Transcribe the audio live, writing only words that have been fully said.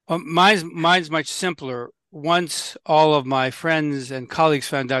Mine's much simpler. Once all of my friends and colleagues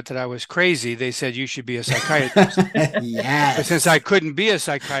found out that I was crazy, they said you should be a psychiatrist. But since I Yes. couldn't be a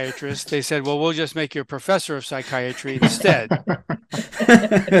psychiatrist, they said, well, we'll just make you a professor of psychiatry instead.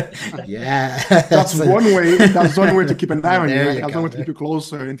 Yeah. That's one way. That's one way to keep an eye on you, There right? you That's go. one way to keep you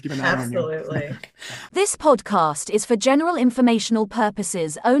closer and to keep an eye on you. Absolutely. This podcast is for general informational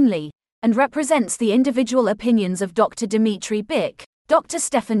purposes only and represents the individual opinions of Dr. Dimitri Bick, Dr.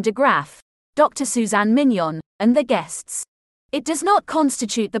 Stefan de Graaf, Dr. Suzanne Mignon, and the guests. It does not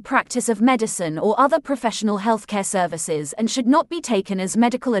constitute the practice of medicine or other professional healthcare services and should not be taken as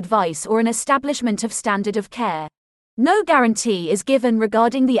medical advice or an establishment of standard of care. No guarantee is given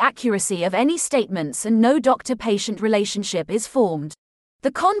regarding the accuracy of any statements and no doctor-patient relationship is formed.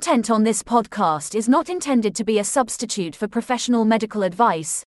 The content on this podcast is not intended to be a substitute for professional medical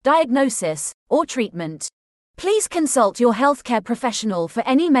advice, diagnosis, or treatment. Please consult your healthcare professional for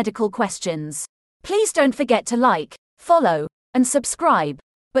any medical questions. Please don't forget to like, follow, and subscribe,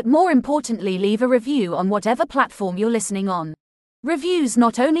 but more importantly, leave a review on whatever platform you're listening on. Reviews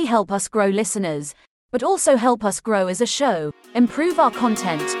not only help us grow listeners, but also help us grow as a show, improve our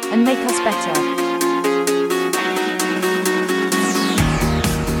content, and make us better.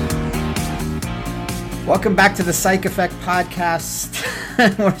 Welcome back to the Psych Effect podcast.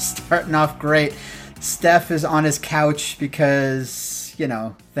 We're starting off great. Steph is on his couch because,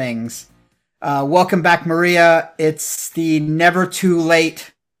 things. Welcome back, Maria. It's the never too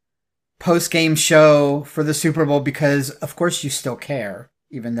late post-game show for the Super Bowl because, of course, you still care,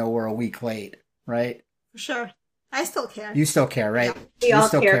 even though we're a week late, right? For sure. I still care. You still care, right? Yeah. We you all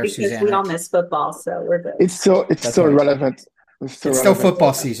still care because Susanna. we all miss football, so we're good. It's still right. relevant. It's still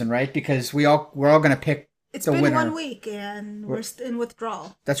football season, right? Because we're all going to pick It's the been winner. 1 week and we're in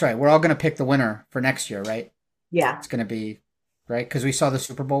withdrawal. That's right. We're all going to pick the winner for next year, right? Yeah. It's going to be, right? Because we saw the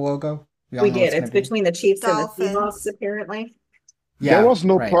Super Bowl logo. We did. It's between the Chiefs Dolphins. and the Seahawks, apparently. Yeah, there was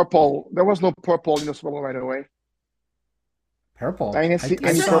no right. purple. There was no purple in the Super Bowl right away. Purple. I didn't see You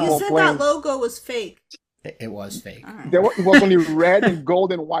any said, purple you said playing. that logo was fake. It was fake. All right. It was only red and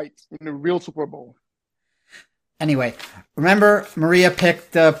gold and white in the real Super Bowl. Anyway, remember Maria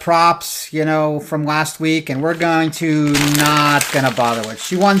picked the props, from last week, and we're not gonna bother with.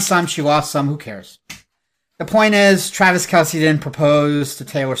 She won some, she lost some. Who cares? The point is, Travis Kelce didn't propose to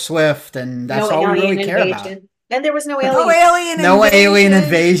Taylor Swift, and that's all we really care about. And there was no No alien. alien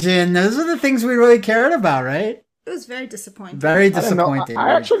invasion. Those are the things we really cared about, right? It was very disappointing. Very I don't know. disappointing.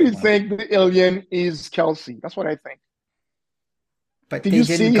 I actually think the alien is Kelsey. That's what I think. But Did they you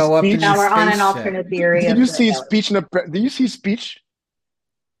didn't see go up his in speech? the Now we're on an spaceship. alternate theory. Did of you the- see his speech did you see his speech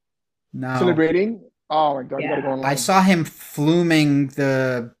No. celebrating? Oh my God, you gotta Yeah. go online. I saw him fluming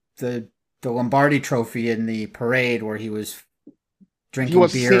the Lombardi Trophy in the parade where he was drinking He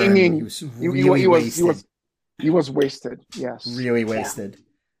was beer. And singing. he was really wasted. He was wasted. Yes. Really wasted.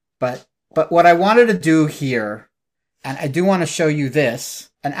 But what I wanted to do here, and I do want to show you this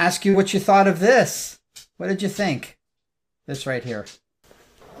and ask you what you thought of this. What did you think? This right here.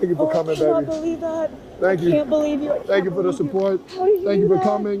 Thank you for coming, I cannot baby. believe that. Thank I you. can't believe you. Thank you for the support. How did you Thank do you for that?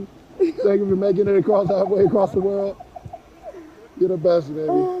 coming. Thank you for making it across halfway across the world. You're the best, baby.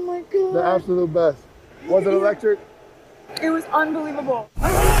 Oh my The God. absolute best. Was it electric? It was unbelievable.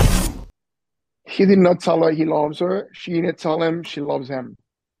 He did not tell her he loves her. She didn't tell him she loves him.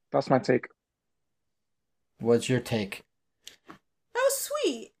 That's my take. What's your take? That was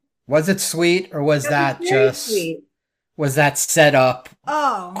sweet. Was it sweet or was that was very just sweet. was that set up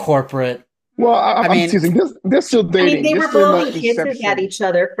Oh. corporate? Well, I I'm mean- teasing. They're still I dating. mean, they They're were still in blowing the kisses inception. at each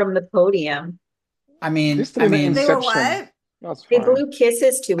other from the podium. I mean, They're still in the They were inception. what? That's They fine. blew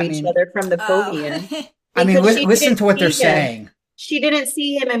kisses to I each mean- other from the Oh. podium. I mean, Because she listen didn't to what they're see him. saying. She didn't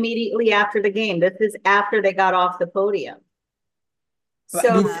see him immediately after the game. This is after they got off the podium. But, So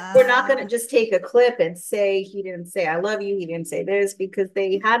I mean- we're not going to just take a clip and say he didn't say I love you, he didn't say this, because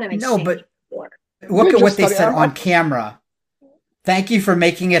they had an No, exchange but- before. Look They at what just they started- said I'm- on camera. Thank you for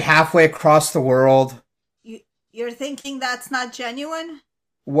making it halfway across the world. You're thinking that's not genuine?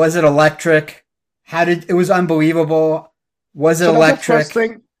 Was it electric? It was unbelievable. Was it So electric?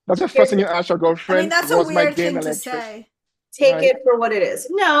 That's the first thing you ask your girlfriend. I mean, that's a was my weird game thing to electric? say. Take Right. it for what it is.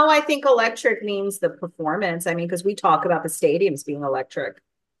 No, I think electric means the performance. I mean, because we talk about the stadiums being electric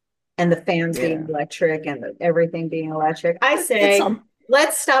and the fans being Yeah. electric and everything being electric. I say, It's,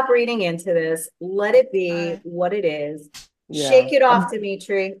 let's stop reading into this. Let it be Alright. what it is. Yeah. Shake it off,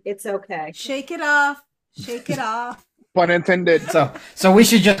 Dimitri. It's okay. Shake it off. Shake it off. Pun intended. So we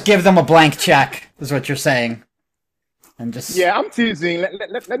should just give them a blank check, is what you're saying. And just Yeah, I'm teasing.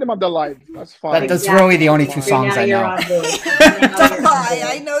 Let them have their life. That's fine. that's really the only two Fine. songs Now I you're know. on board. Now Don't you're on lie. board.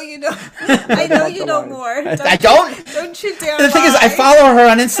 I know you know. I know you know more. I don't. Don't you dare. The thing is, I lie. follow her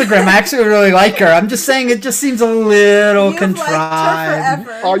on Instagram. I actually really like her. I'm just saying it just seems a little You've contrived. liked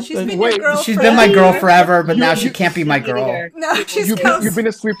her forever. She's been your girl She's forever. been my girl forever, but now she can't be my girl. No, she's You've been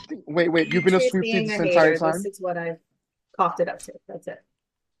a Swiftie. Wait. You've been a Swiftie this entire time. This is what I've coughed it up to. That's it.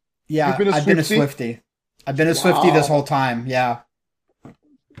 Yeah, I've been a Swiftie. I've been a Swiftie this whole time. Yeah.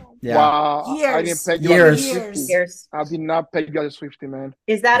 Wow. Years. I didn't peg you Years. I did not peg you as a Swiftie, man.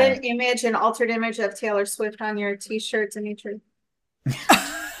 Is that an altered image of Taylor Swift on your T-shirt, Dimitri? I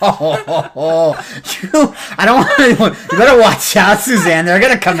don't want to. You better watch out, Suzanne. They're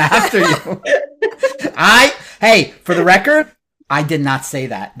gonna come after you. Hey, for the record, I did not say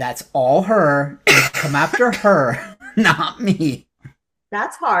that. That's all her. Come after her, not me.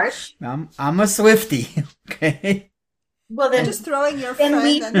 That's harsh. I'm a Swiftie. Okay. Well, then just throwing your then friend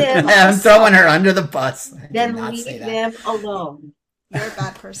leave under them. the I'm bus. throwing her under the bus. Then leave them alone. You're a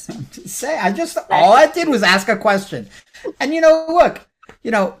bad person. All I did was ask a question. And look,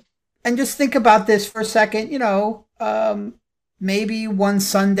 and just think about this for a second, maybe one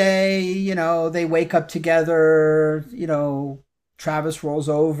Sunday, they wake up together, Travis rolls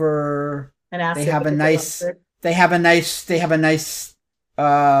over, And ask they have a nice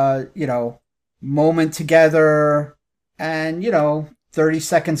moment together, and 30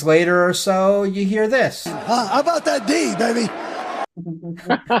 seconds later or so, you hear this. How about that D, baby?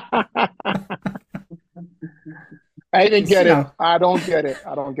 I didn't get it. I don't get it.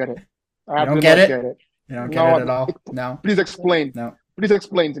 I don't get it. You don't get it? You don't get it at all? No. Please explain. No. Please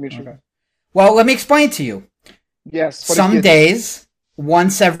explain, Dimitri. Okay. Well, let me explain to you. Yes. Some days,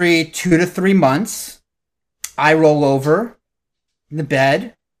 once every 2 to 3 months, I roll over in the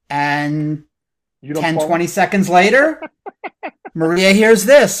bed, and 10, 20 seconds later, Maria hears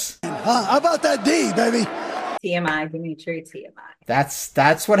this. How about that D, baby? TMI, Dimitri, TMI.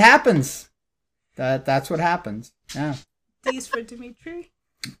 That's what happens. That's what happens. Yeah. D's for Dimitri.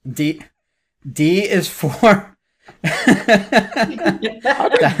 D is for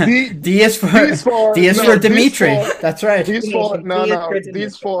D is for Dimitri. That's right. D is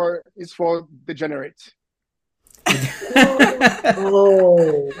for degenerate.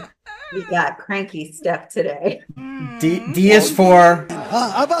 Oh, we got cranky Steph today. D is for.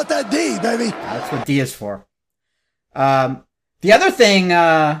 How about that D, baby? That's what D is for. The other thing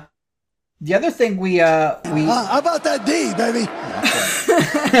we how about that D, baby?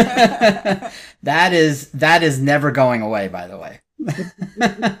 that is never going away, by the way.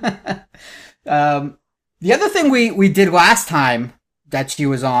 The other thing we did last time that she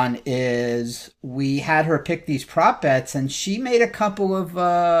was on is we had her pick these prop bets, and she made a couple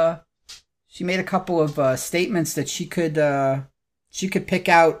of statements that she could pick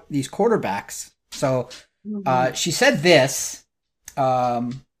out these quarterbacks. So she said this,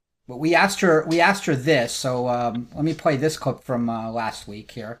 but we asked her this. So let me play this clip from last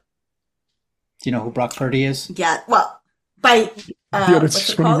week here. Do you know who Brock Purdy is? Yeah, well, by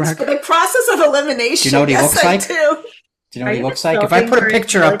the process of elimination. Do you know what he looks like? Do. Do you know what he looks like? If I put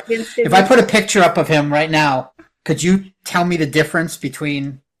a picture up of him right now, could you tell me the difference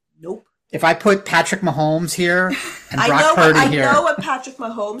between? Nope. If I put Patrick Mahomes here and Brock Purdy here. I know what Patrick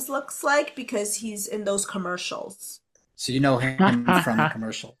Mahomes looks like because he's in those commercials. So you know him from the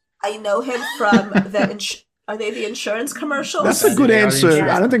commercial. I know him from are they the insurance commercials? That's a good answer.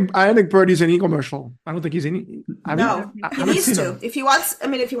 I don't think Purdy's in any commercial. I don't think he's in. He needs to. If he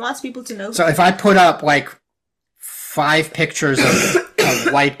wants people to know. So if I put up like 5 pictures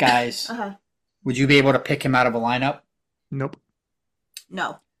of white guys, would you be able to pick him out of a lineup? Nope.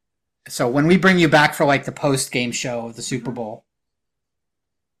 No. So when we bring you back for like the post-game show of the Super Bowl,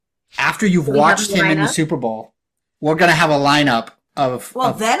 after you've watched him in the Super Bowl, we're going to have a lineup of...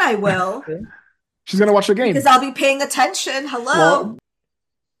 Well, then I will. She's going to watch the game. Because I'll be paying attention. Hello. Well,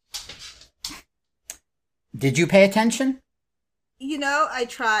 did you pay attention? I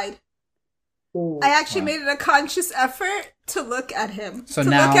tried. I actually made it a conscious effort to look at him.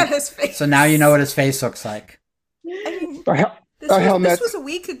 Look at his face. So now you know what his face looks like. I mean, this was a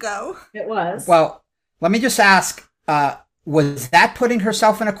week ago. It was. Well, let me just ask, was that putting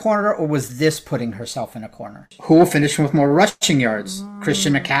herself in a corner, or was this putting herself in a corner? Who will finish with more rushing yards,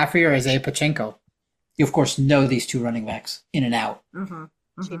 Christian McCaffrey or Isaiah Pacheco? You, of course, know these two running backs in and out. Mm-hmm.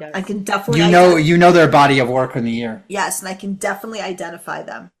 She does. I can definitely... You know their body of work in the year. Yes, and I can definitely identify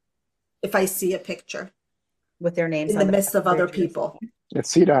them if I see a picture. With their names in the midst of other people. Let's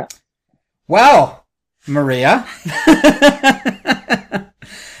see that. Well, Maria...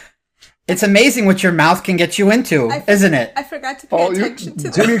 It's amazing what your mouth can get you into, isn't it? I forgot to pay attention to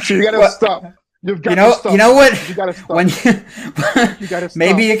that. Dimitri, you gotta stop. You've got to stop. You know what? You gotta stop. When You gotta stop.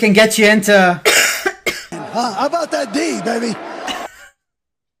 maybe it can get you into. How about that D, baby?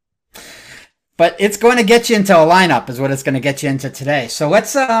 But it's going to get you into a lineup, is what it's going to get you into today. So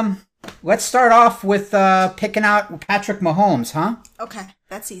let's start off with picking out Patrick Mahomes, huh? Okay,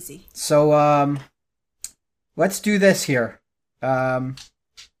 that's easy. So let's do this here. Let's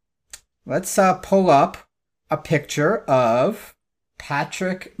pull up a picture of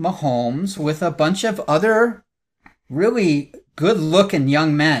Patrick Mahomes with a bunch of other really good-looking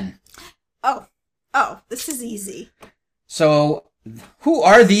young men. Oh, this is easy. So, who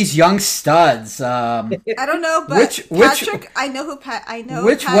are these young studs? I don't know, but Patrick, I know who I know.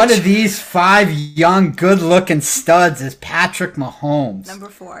 Which Patrick. one of these 5 young, good-looking studs is Patrick Mahomes? Number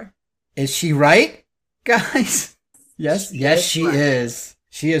 4. Is she right, guys? Yes, she is.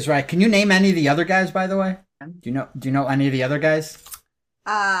 She is right. Can you name any of the other guys, by the way? Do you know any of the other guys?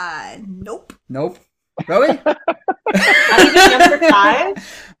 Nope. Nope. Really? Not even number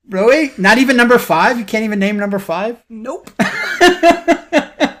 5? Really? Not even number 5? You can't even name number 5? Nope.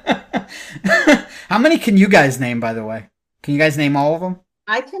 How many can you guys name, by the way? Can you guys name all of them?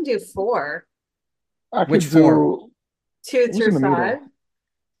 I can do 4. Which 4? 2 through 5.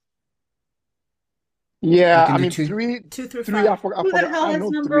 Yeah, I mean, 2 through 3. 5. Who the hell is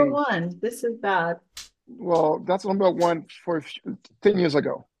number 1? This is bad. Well, that's number 1 for 10 years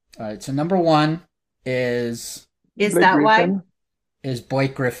ago. All right, so number 1 is Is Blake that Griffin. why? is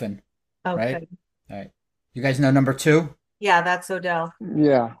Blake Griffin, Okay. right? All right. You guys know number 2? Yeah, that's Odell.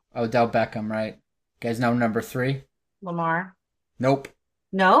 Yeah. Odell Beckham, right? You guys know number 3? Lamar. Nope.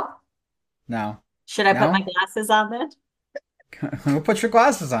 No? No. Should I No? put my glasses on then? We'll put your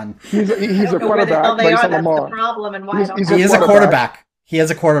glasses on. He's a I don't know where the quarterback, hell but they he's are. not That's the Lamar. problem, and why He's- I don't he's know. He is a quarterback. quarterback. He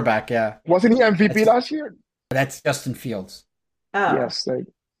is a quarterback, yeah. Wasn't he MVP last year? That's Justin Fields. Oh. Yes.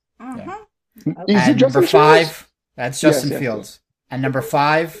 Mm-hmm. Okay. Is it And Justin number Fields? 5, that's Justin Yes. Fields. And number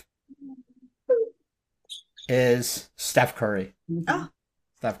 5 is Steph Curry. Oh.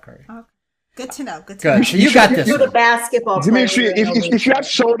 Steph Curry. Good to know. Good. So you got this You're the one. basketball player. Dimitri, if you had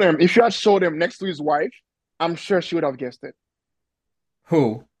showed him next to his wife, I'm sure she would have guessed it.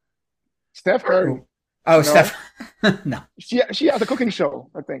 Who? Steph Curry. Who? Oh, No. Steph. No. She has a cooking show,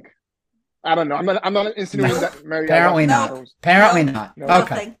 I think. I don't know. I'm not insinuating No. that Mary. Apparently I not. don't know. Apparently not. No.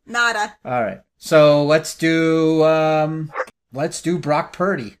 Okay. Nothing. Nada. All right. So let's do Brock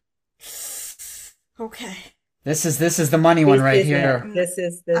Purdy. Okay. This is the money one right here. This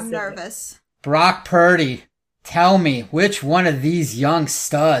is I'm nervous. Brock Purdy. Tell me, which one of these young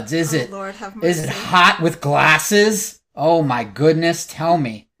studs is it? Lord have Is mercy. it hot with glasses? Oh my goodness, tell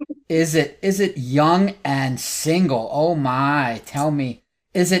me. Is it young and single? Oh my, tell me.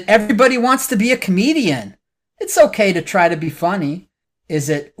 Is it everybody wants to be a comedian? It's okay to try to be funny. Is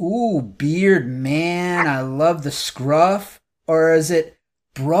it, ooh, beard man, I love the scruff? Or is it,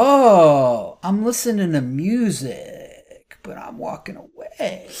 bro, I'm listening to music, but I'm walking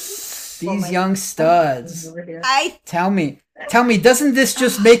away. These young studs. Tell me, doesn't this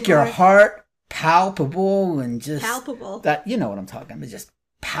just make your heart palpable and just palpable? That, you know what I'm talking about, just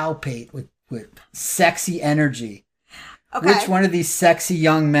palpate with sexy energy. Okay. Which one of these sexy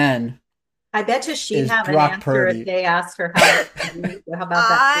young men? I bet you she'd is have an Brock answer Purdy? if they asked her how about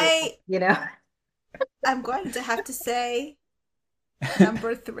that. You know, I'm going to have to say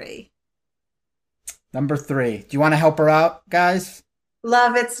number 3. Number 3. Do you want to help her out, guys?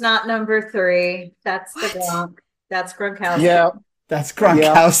 love. It's not number 3. That's the Gronk. That's Gronkowski. Yeah. That's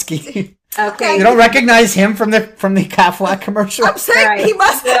Gronkowski. Okay. You don't recognize him from the Caflac commercial? I'm saying Right. he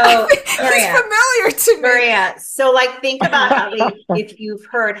must So, he's Maria. familiar to me. Maria, so like think about how if you've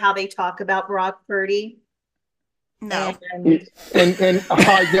heard how they talk about Brock Purdy. No. And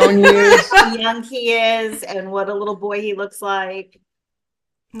how young he is. How young he is and what a little boy he looks like.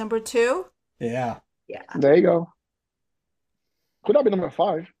 Number 2? Yeah. Yeah. There you go. Could not be number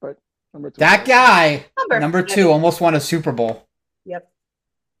 5, but number 2. That guy, Number number 2, almost won a Super Bowl. Yep.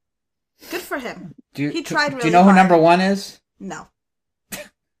 Good for him. He Do tried you really know who hard. number 1 is? No.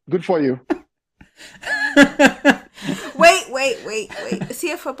 Good for you. Wait. Is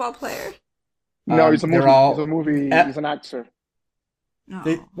he a football player? No, he's a they're movie. all- He's a movie. He's an actor. No.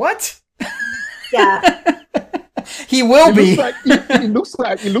 What? Yeah. He will be. He looks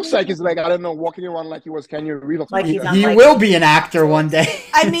like he's like, I don't know, walking around like he was Kenyon Reeves. Like he's on He like- will be an actor one day.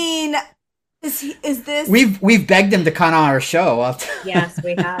 I mean, is this We've begged him to come on our show. Yes,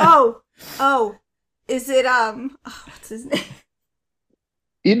 we have. Oh, is it what's his name?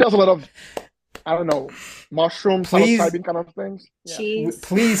 He does a lot of, I don't know, mushroom, Please. psilocybin kind of things. Yeah. Cheese.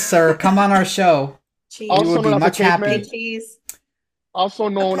 Please, sir, come on our show. Cheese. You would be known as a much caveman. happy. Cheese. Also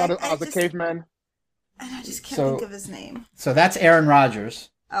known Okay, as a caveman. And I just can't think of his name. So that's Aaron Rodgers.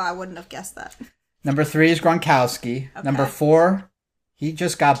 Oh, I wouldn't have guessed that. Number 3 is Gronkowski. Okay. Number 4, he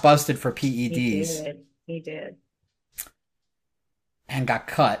just got busted for PEDs. He did. And got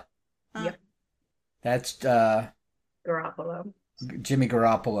cut. Yep. That's Garoppolo. Jimmy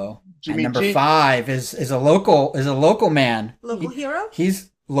Garoppolo. And number 5 is a local man. Local hero? He's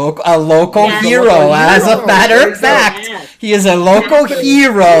a local hero. As a matter of fact, he is a local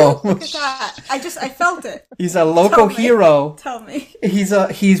hero. Look at that! I felt it. He's a local hero. Tell me.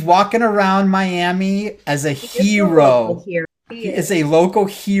 He's walking around Miami as a hero. He is a local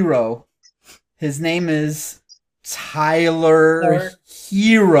hero. His name is Tyler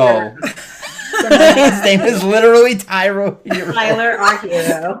Hero. His name is literally Tyro Hero. Tyler, our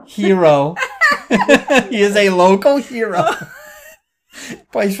hero. Hero. He is a local hero.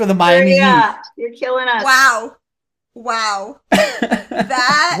 Plays for the Miami Heat. You're killing us. Wow.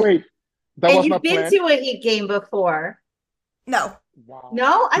 That. Wait, that was you've not been planned? to a Heat game before? No. Wow.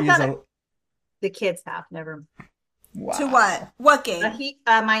 No, I thought the kids have. Never. Wow. To what? What game?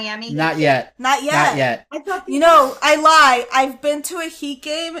 Miami Heat. Not yet. Not yet. I thought I lie. I've been to a Heat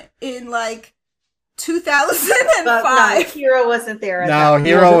game in like 2005. No, Hero wasn't there. No,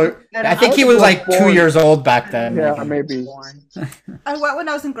 Hero. I think he was like 2 years old back then. Yeah, maybe. I went when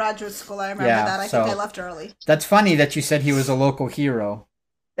I was in graduate school. I remember that. I think I left early. That's funny that you said he was a local hero.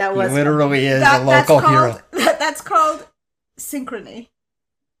 He literally is a local hero. That's called synchrony.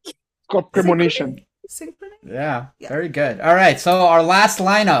 It's called premonition. Synchrony? Yeah, very good. All right, so our last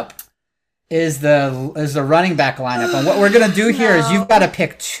lineup is the running back lineup. And what we're going to do here is you've got to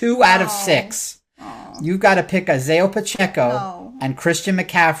pick 2 out of 6. You've got to pick Isaiah Pacheco and Christian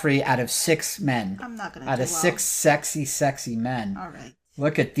McCaffrey out of 6 men. I'm not going to Out of 6 sexy men. All right.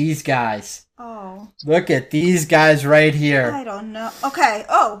 Look at these guys. Oh. Look at these guys right here. I don't know. Okay.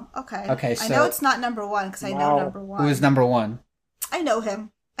 Oh, okay. Okay, so I know it's not number 1 because I know number 1. Who is number 1? I know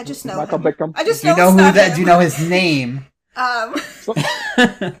him. I just know Michael him. Beckham. I just know know who that? him. Do you know his name? Some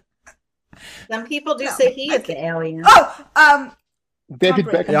people do say he is the alien. Oh, David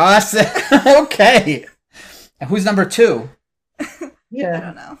Beckham. Yes. Okay. And who's number 2? Yeah. I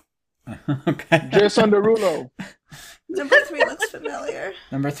don't know. Okay. Jason Derulo. Number 3 looks familiar.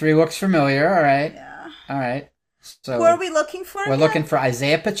 Number 3 looks familiar. All right. Yeah. All right. So who are we looking for? We're looking for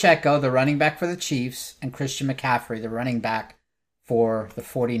Isaiah Pacheco, the running back for the Chiefs, and Christian McCaffrey, the running back for the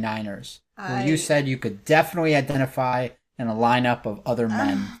 49ers. Who you said you could definitely identify in a lineup of other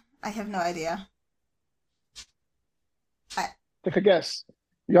men. I have no idea. Take a guess.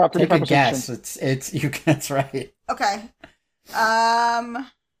 You have Take a guess. That's right. Okay. I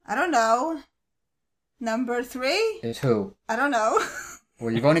don't know. Number 3 is who? I don't know. Well,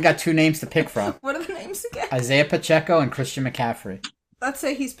 you've only got 2 names to pick from. What are the names again? Isaiah Pacheco and Christian McCaffrey. Let's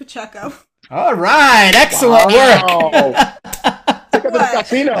say he's Pacheco. All right, excellent work.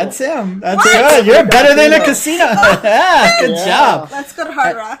 Casino. That's him. That's good. You're better than a casino. Yeah, good job. Let's go to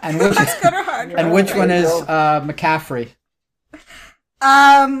Hard Rock. Let's go to Hard Rock. And which one is McCaffrey?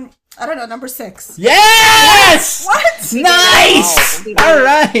 I don't know. Number 6. Yes. What? Nice. Wow. All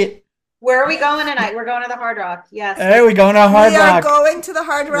right. Where are we going tonight? We're going to the Hard Rock. Yes. Hey, we're going to Hard Rock. We are going to the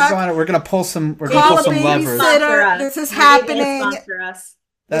Hard Rock. We're going to pull some. We're going to pull some levers. This is happening.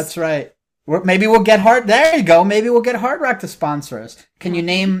 That's right. Maybe we'll get Hard. There you go. Maybe we'll get Hard Rock to sponsor us. Can you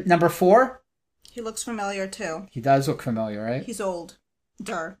name number 4? He looks familiar too. He does look familiar, right? He's old.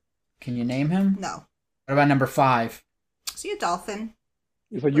 Can you name him? No. What about number 5? Is he a dolphin?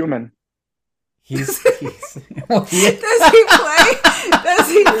 He's a human. He's Does he play?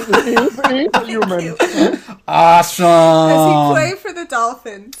 He's a human. Awesome. Does he play for the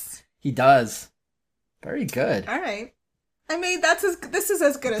Dolphins? He does. Very good. All right. I mean, this is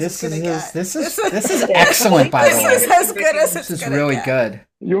as good as it's gonna get. This is excellent, by the way. This is as good as it's gonna get. This is really good.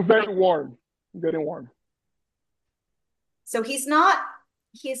 You're very warm. Very warm. So he's not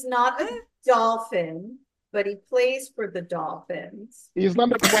a dolphin, but he plays for the Dolphins. He's not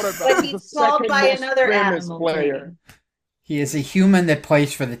the quarterback. But he's called by another animal player. He is a human that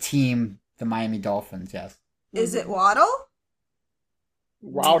plays for the team, the Miami Dolphins. Yes. Is it Waddle?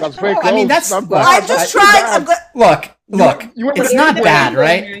 Wow, that's very close. I mean, that's. I just tried. Look. It's not bad,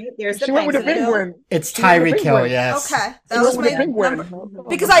 right? She went with the penguin. It's Tyreek Hill. Yes. Okay, that was my number.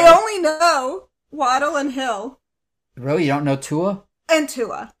 Because I only know Waddle and Hill. Really, you don't know Tua? And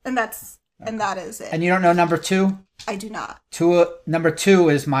Tua, and that is it. And you don't know number 2? I do not. Tua. Number 2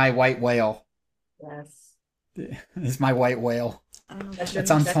 is my white whale. Yes. Is my white whale.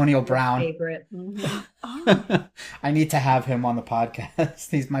 That's Antonio Brown. Favorite. Mm-hmm. I need to have him on the podcast.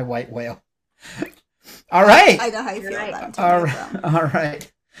 He's my white whale. All right. I know how you feel about Antonio Brown. All right.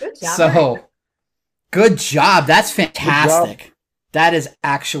 Good job. So, Good job. That's fantastic. Good job. That is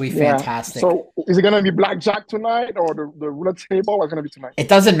actually fantastic. So is it going to be blackjack tonight or the roulette table? What's going to be tonight? It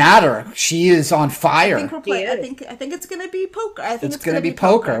doesn't matter. She is on fire. I think we'll play. I think it's going to be poker. I think it's going to be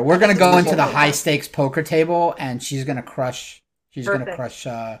poker. We're going to go into the high stakes poker table, and she's going to crush. She's going to crush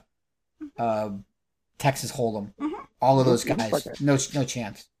Texas Hold'em. Mm-hmm. All of those guys. No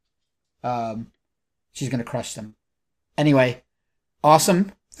chance. She's going to crush them. Anyway,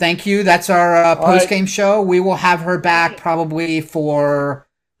 awesome. Thank you. That's our post-game show. We will have her back probably for,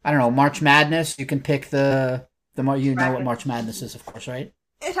 I don't know, March Madness. You can pick the you know what March Madness is, of course, right?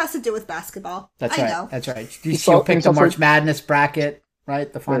 It has to do with basketball. That's right. That's right. She'll pick the March Madness bracket,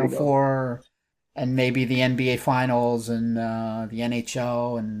 right? The Final Four, and maybe the NBA Finals and the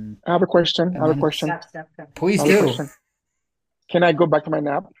NHL. And I have a question. Please do. Can I go back to my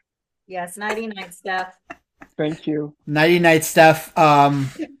nap? Yes. Nighty-night, Steph. Thank you. Nighty-night, Steph.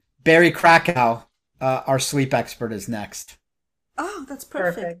 Barry Krakow, our sleep expert, is next. Oh, that's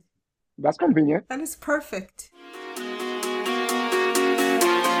perfect. That's convenient. That is perfect.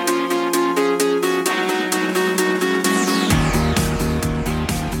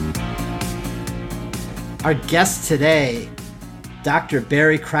 Our guest today, Dr.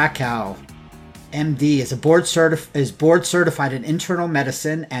 Barry Krakow, MD, is board certified in internal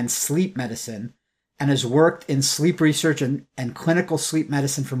medicine and sleep medicine, and has worked in sleep research and clinical sleep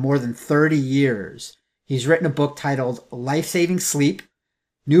medicine for more than 30 years. He's written a book titled Life-Saving Sleep,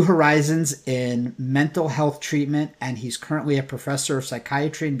 New Horizons in Mental Health Treatment, and he's currently a professor of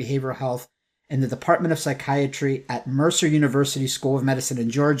psychiatry and behavioral health in the Department of Psychiatry at Mercer University School of Medicine in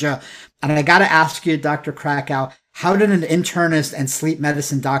Georgia. And I got to ask you, Dr. Krakow, how did an internist and sleep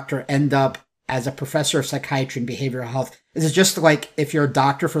medicine doctor end up as a professor of psychiatry and behavioral health? Is it just like if you're a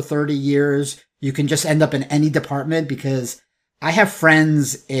doctor for 30 years, you can just end up in any department? Because I have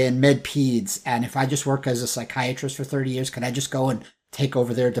friends in med peds, and if I just work as a psychiatrist for 30 years, can I just go and take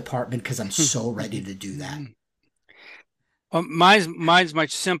over their department? Because I'm so ready to do that. Mine's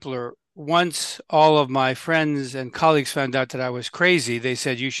much simpler. Once all of my friends and colleagues found out that I was crazy, they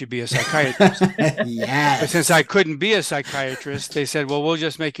said, you should be a psychiatrist. Yes. But since I couldn't be a psychiatrist, they said, well, we'll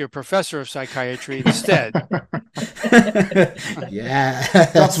just make you a professor of psychiatry instead. Yeah.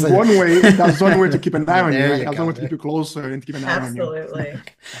 That's one way to keep an eye on you. That's one way to keep you closer and keep an eye on you. Absolutely.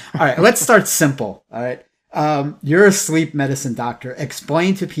 All right, let's start simple. All right. You're a sleep medicine doctor.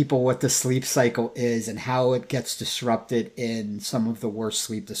 Explain to people what the sleep cycle is and how it gets disrupted in some of the worst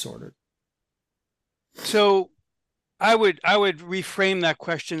sleep disorders. So I would reframe that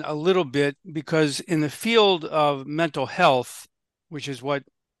question a little bit, because in the field of mental health, which is what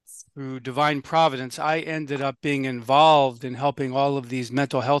through divine providence I ended up being involved in helping all of these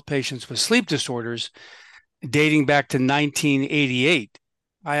mental health patients with sleep disorders dating back to 1988.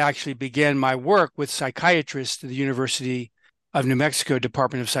 I actually began my work with psychiatrists at the University of New Mexico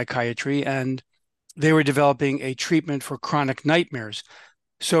Department of Psychiatry, and they were developing a treatment for chronic nightmares.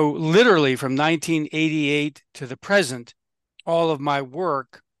 So literally from 1988 to the present, all of my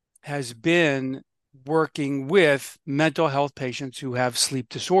work has been working with mental health patients who have sleep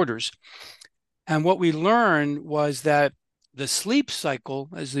disorders. And what we learned was that the sleep cycle,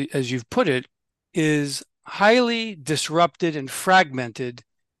 as you've put it, is highly disrupted and fragmented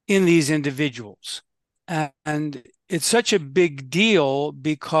in these individuals. And it's such a big deal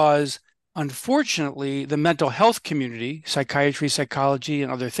because, unfortunately, the mental health community, psychiatry, psychology,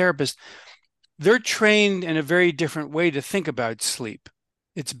 and other therapists, they're trained in a very different way to think about sleep.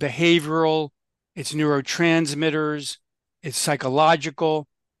 It's behavioral, it's neurotransmitters, it's psychological.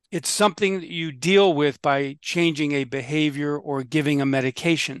 It's something that you deal with by changing a behavior or giving a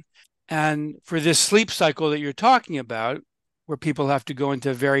medication. And for this sleep cycle that you're talking about, where people have to go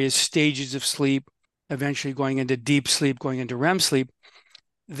into various stages of sleep, eventually going into deep sleep, going into REM sleep,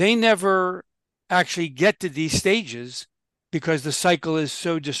 they never actually get to these stages because the cycle is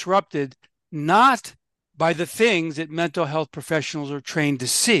so disrupted, not by the things that mental health professionals are trained to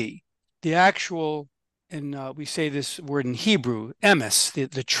see. The actual, and we say this word in Hebrew, emes,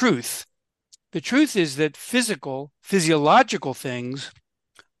 the truth. The truth is that physiological things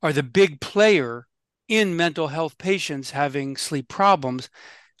are the big player in mental health patients having sleep problems.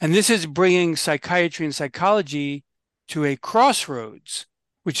 And this is bringing psychiatry and psychology to a crossroads,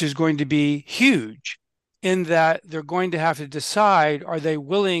 which is going to be huge, in that they're going to have to decide, are they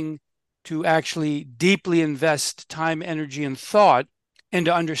willing to actually deeply invest time, energy, and thought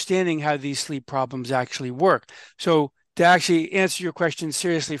into understanding how these sleep problems actually work. So to actually answer your question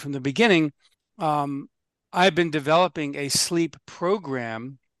seriously from the beginning, I've been developing a sleep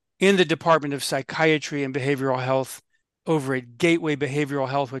program in the Department of Psychiatry and Behavioral Health over at Gateway Behavioral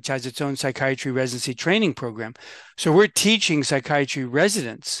Health, which has its own psychiatry residency training program. So we're teaching psychiatry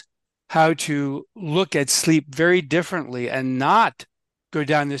residents how to look at sleep very differently and not go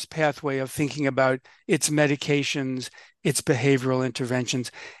down this pathway of thinking about its medications, its behavioral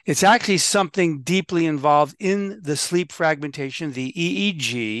interventions. It's actually something deeply involved in the sleep fragmentation, the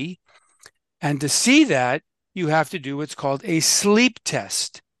EEG. And to see that, you have to do what's called a sleep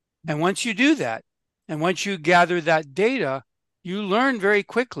test. And once you do that, and once you gather that data, you learn very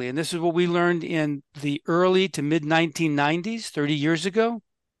quickly. And this is what we learned in the early to mid 1990s, 30 years ago,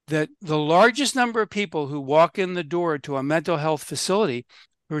 that the largest number of people who walk in the door to a mental health facility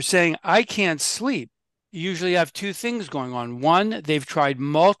who are saying, I can't sleep, usually have two things going on. One, they've tried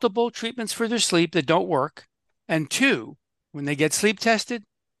multiple treatments for their sleep that don't work. And two, when they get sleep tested,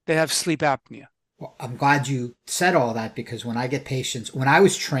 they have sleep apnea. Well, I'm glad you said all that, because when I get patients, when I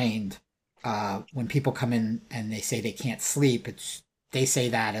was trained, when people come in and they say they can't sleep, they say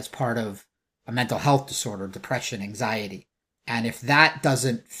that as part of a mental health disorder, depression, anxiety. And if that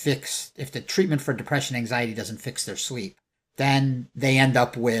doesn't fix, if the treatment for depression, anxiety doesn't fix their sleep, then they end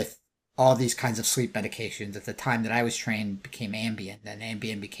up with all these kinds of sleep medications. At the time that I was trained, became Ambien. Then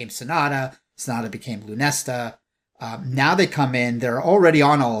Ambien became Sonata. Sonata became Lunesta. Now they come in, they're already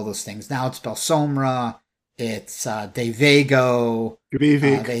on all of those things. Now it's Belsomra, it's Dayvago.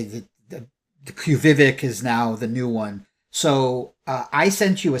 The Quvivic is now the new one. So I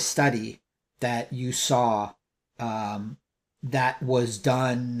sent you a study that you saw that was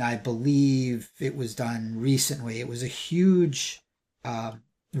done, I believe it was done recently. It was a huge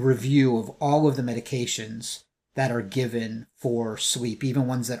review of all of the medications that are given for sleep, even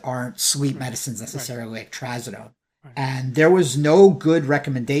ones that aren't sleep medicines necessarily, like trazodone. Right. And there was no good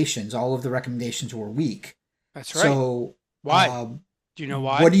recommendations. All of the recommendations were weak. That's right. So why? Do you know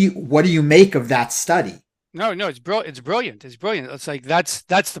why? What do you make of that study? No, it's brilliant. It's brilliant. It's like that's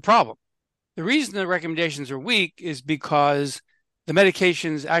the problem. The reason the recommendations are weak is because the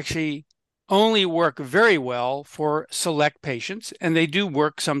medications actually only work very well for select patients, and they do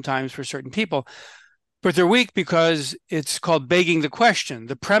work sometimes for certain people, but they're weak because it's called begging the question.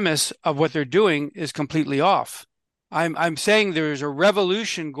 The premise of what they're doing is completely off. I'm saying there's a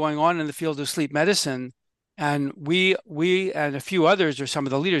revolution going on in the field of sleep medicine, and we and a few others are some of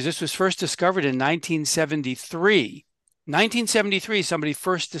the leaders. This was first discovered in 1973. 1973, somebody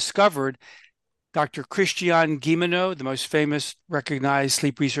first discovered, Dr. Christian Guilleminault, the most famous recognized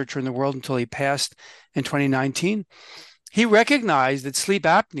sleep researcher in the world until he passed in 2019. He recognized that sleep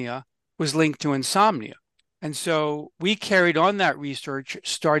apnea was linked to insomnia. And so we carried on that research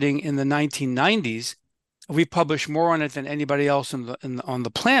starting in the 1990s. We published more on it than anybody else on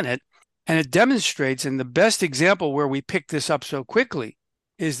the planet. And it demonstrates, and the best example where we picked this up so quickly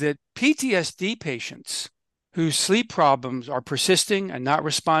is that PTSD patients whose sleep problems are persisting and not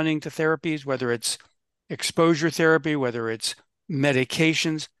responding to therapies, whether it's exposure therapy, whether it's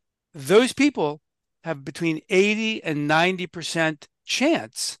medications, those people have between 80 and 90%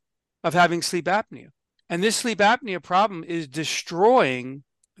 chance of having sleep apnea. And this sleep apnea problem is destroying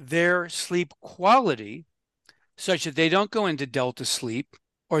their sleep quality such that they don't go into delta sleep,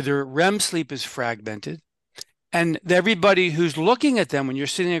 or their REM sleep is fragmented. And everybody who's looking at them, when you're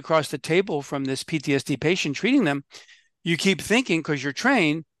sitting across the table from this PTSD patient treating them, you keep thinking, because you're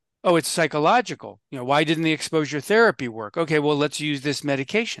trained, oh, it's psychological. Why didn't the exposure therapy work? Okay, well, let's use this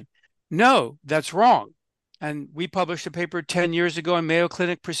medication. No, that's wrong. And we published a paper 10 years ago in Mayo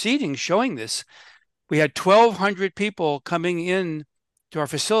Clinic Proceedings showing this. We had 1,200 people coming in to our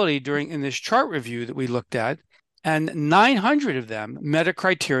facility in this chart review that we looked at, and 900 of them met a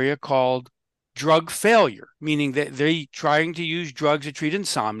criteria called drug failure, meaning that they're trying to use drugs to treat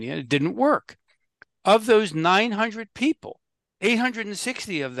insomnia. It didn't work. Of those 900 people,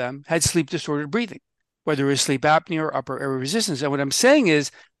 860 of them had sleep disordered breathing, whether it was sleep apnea or upper airway resistance. And what I'm saying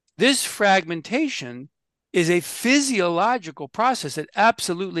is this fragmentation is a physiological process that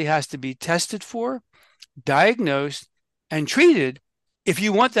absolutely has to be tested for, diagnosed, and treated if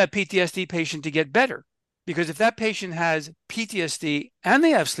you want that PTSD patient to get better. Because if that patient has PTSD and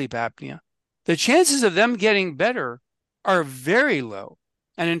they have sleep apnea, the chances of them getting better are very low.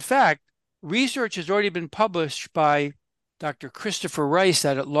 And in fact, research has already been published by Dr. Christopher Rice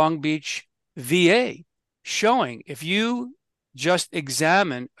out at Long Beach VA, showing if you just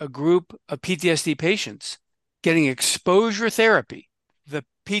examine a group of PTSD patients getting exposure therapy, the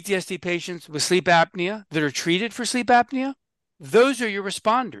PTSD patients with sleep apnea that are treated for sleep apnea, those are your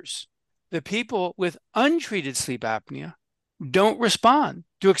responders. The people with untreated sleep apnea don't respond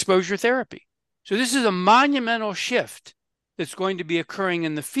to exposure therapy. So this is a monumental shift that's going to be occurring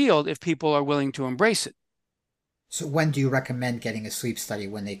in the field if people are willing to embrace it. So when do you recommend getting a sleep study?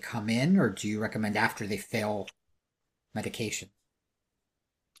 When they come in, or do you recommend after they fail medication?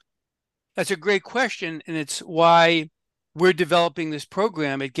 That's a great question, and it's why we're developing this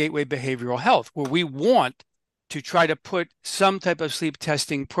program at Gateway Behavioral Health, where we want to try to put some type of sleep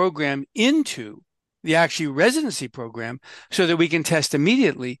testing program into the actually residency program so that we can test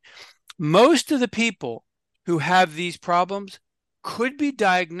immediately. Most of the people who have these problems could be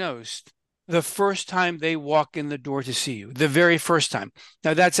diagnosed the first time they walk in the door to see you, the very first time.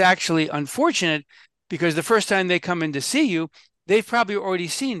 Now, that's actually unfortunate because the first time they come in to see you, they've probably already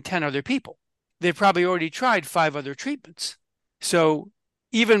seen 10 other people. They've probably already tried 5 other treatments. So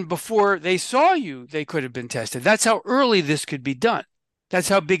even before they saw you, they could have been tested. That's how early this could be done. That's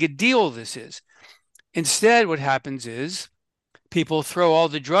how big a deal this is. Instead, what happens is people throw all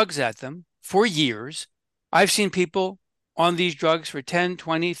the drugs at them for years. I've seen people on these drugs for 10,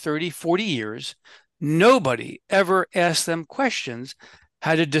 20, 30, 40 years. Nobody ever asked them questions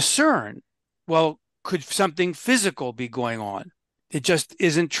how to discern, well, could something physical be going on? It just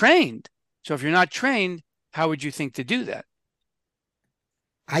isn't trained. So if you're not trained, how would you think to do that?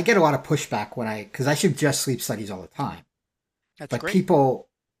 I get a lot of pushback because I suggest sleep studies all the time. That's but great.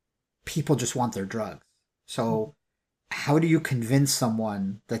 People just want their drugs. So how do you convince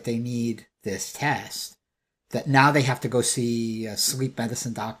someone that they need this test? That now they have to go see a sleep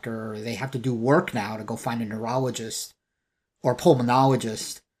medicine doctor, or they have to do work now to go find a neurologist or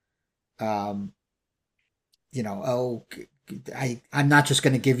pulmonologist. I'm not just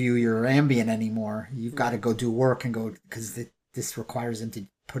going to give you your Ambien anymore. You've got to go do work and go, because this requires them to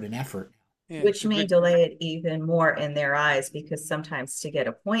put an effort. Yeah, which may delay it even more in their eyes, because sometimes to get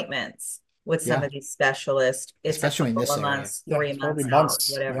appointments with some of these specialists, it's especially a couple of months, 3 months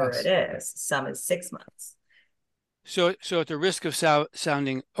out, whatever it is. Some is 6 months. So at the risk of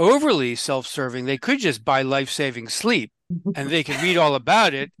sounding overly self-serving, they could just buy life-saving sleep and they could read all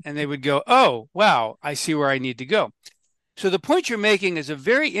about it and they would go, oh, wow, I see where I need to go. So the point you're making is a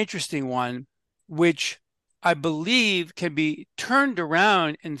very interesting one, which I believe can be turned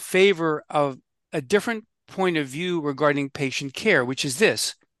around in favor of a different point of view regarding patient care, which is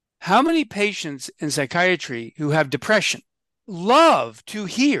this. How many patients in psychiatry who have depression love to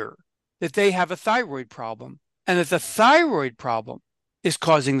hear that they have a thyroid problem and that the thyroid problem is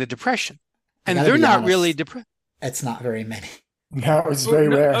causing the depression? And they're not really depressed. It's not very many. No, it's very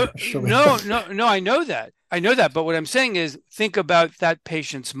rare. No, I know that. But what I'm saying is, think about that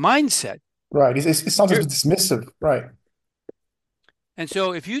patient's mindset. Right. It sounds dismissive. Right. And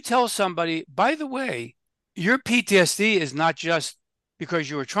so if you tell somebody, by the way, your PTSD is not just because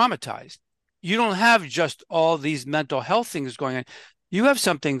you were traumatized. You don't have just all these mental health things going on. You have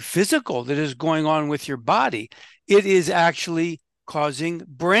something physical that is going on with your body. It is actually causing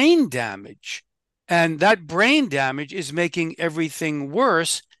brain damage. And that brain damage is making everything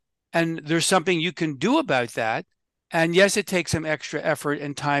worse. And there's something you can do about that. And yes, it takes some extra effort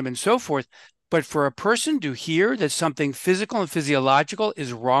and time and so forth. But for a person to hear that something physical and physiological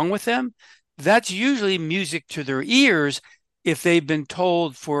is wrong with them, that's usually music to their ears if they've been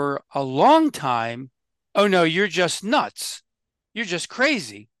told for a long time, oh, no, you're just nuts. You're just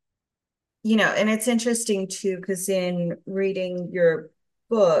crazy. And it's interesting, too, because in reading your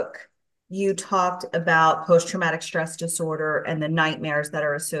book, you talked about post-traumatic stress disorder and the nightmares that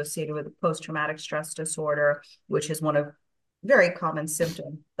are associated with post-traumatic stress disorder, which is one of very common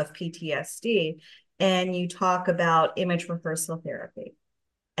symptom of PTSD. And you talk about image rehearsal therapy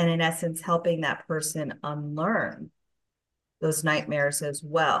and in essence, helping that person unlearn those nightmares as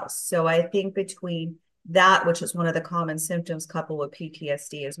well. So I think between that, which is one of the common symptoms coupled with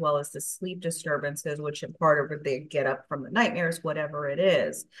PTSD, as well as the sleep disturbances, which in part are they get up from the nightmares, whatever it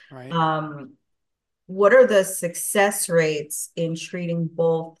is. Right. What are the success rates in treating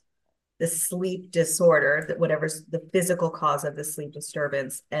both the sleep disorder, that whatever's the physical cause of the sleep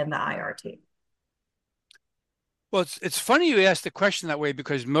disturbance, and the IRT? Well, it's funny you ask the question that way,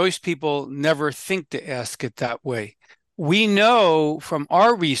 because most people never think to ask it that way. We know from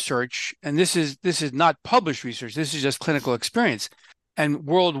our research, and this is not published research, this is just clinical experience, and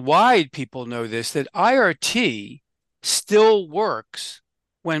worldwide people know this, that IRT still works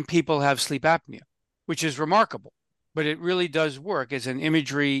when people have sleep apnea, which is remarkable. But it really does work as an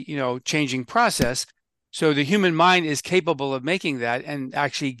imagery, changing process. So the human mind is capable of making that and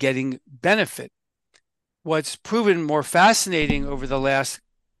actually getting benefit. What's proven more fascinating over the last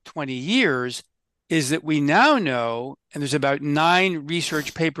 20 years is that we now know, and there's about 9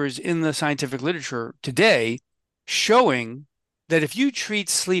 research papers in the scientific literature today showing that if you treat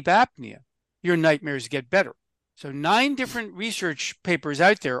sleep apnea, your nightmares get better. So 9 different research papers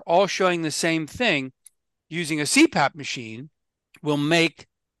out there all showing the same thing. using a CPAP machine will make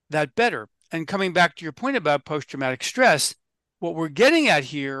that better. And coming back to your point about post-traumatic stress, what we're getting at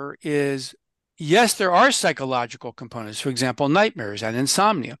here is, yes, there are psychological components, for example, nightmares and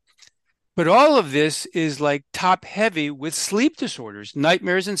insomnia. But all of this is like top heavy with sleep disorders,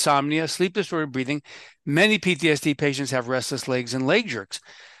 nightmares, insomnia, sleep disordered breathing. Many PTSD patients have restless legs and leg jerks.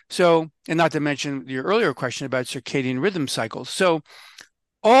 So, and not to mention your earlier question about circadian rhythm cycles. So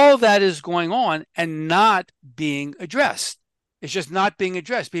all that is going on and not being addressed. It's just not being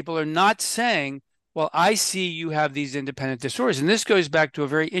addressed. People are not saying, well, I see you have these independent disorders. And this goes back to a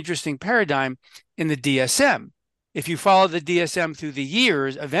very interesting paradigm in the DSM. If you follow the DSM through the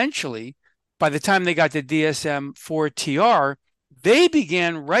years, eventually, by the time they got to DSM-4 TR, they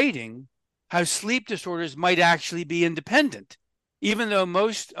began writing how sleep disorders might actually be independent, even though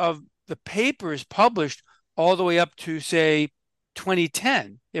most of the papers published all the way up to, say,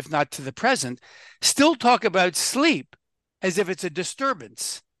 2010, if not to the present, still talk about sleep as if it's a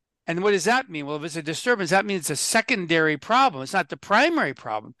disturbance. And what does that mean? Well, if it's a disturbance, that means it's a secondary problem. It's not the primary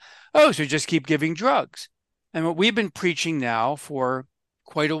problem. Oh, so just keep giving drugs. And what we've been preaching now for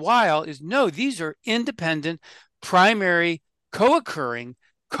quite a while is, no, these are independent, primary, co-occurring,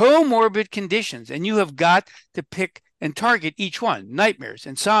 comorbid conditions. And you have got to pick and target each one: nightmares,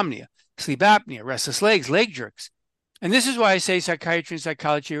 insomnia, sleep apnea, restless legs, leg jerks. And this is why I say psychiatry and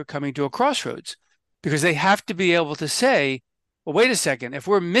psychology are coming to a crossroads, because they have to be able to say, well, wait a second, if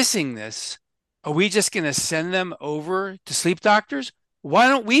we're missing this, are we just going to send them over to sleep doctors? Why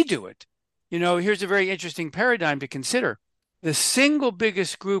don't we do it? You know, here's a very interesting paradigm to consider. The single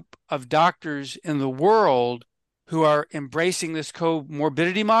biggest group of doctors in the world who are embracing this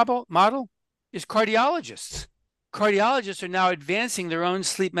comorbidity model is cardiologists. Cardiologists are now advancing their own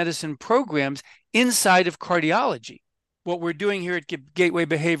sleep medicine programs inside of cardiology. What we're doing here at Gateway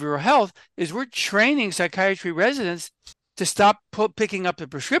Behavioral Health is we're training psychiatry residents to stop picking up the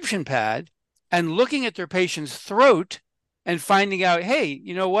prescription pad and looking at their patient's throat and finding out, hey,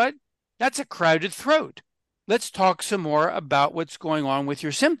 you know what? That's a crowded throat. Let's talk some more about what's going on with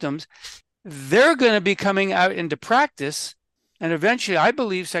your symptoms. They're going to be coming out into practice. And eventually, I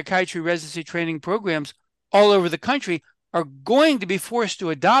believe psychiatry residency training programs all over the country are going to be forced to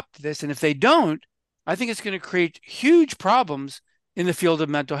adopt this. And if they don't, I think it's going to create huge problems in the field of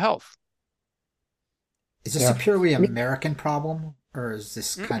mental health. Is this a purely American problem, or is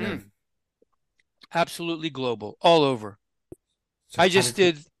this kind of absolutely global, all over? So I just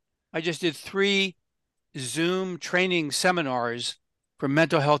did 3 Zoom training seminars for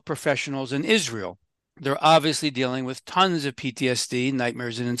mental health professionals in Israel. They're obviously dealing with tons of PTSD,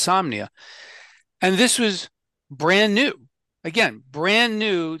 nightmares, and insomnia. And this was brand new. Again, brand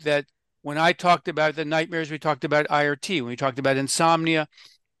new, that when I talked about the nightmares, we talked about IRT. When we talked about insomnia,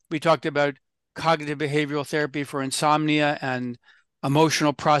 we talked about cognitive behavioral therapy for insomnia and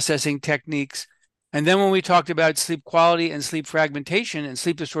emotional processing techniques. And then when we talked about sleep quality and sleep fragmentation and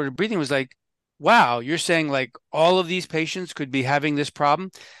sleep disordered breathing, it was like, wow, you're saying like all of these patients could be having this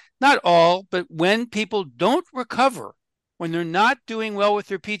problem? Not all, but when people don't recover, when they're not doing well with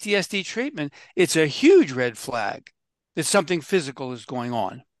their PTSD treatment, it's a huge red flag that something physical is going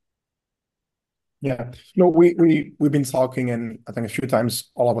on. Yeah, no, we've been talking, and I think a few times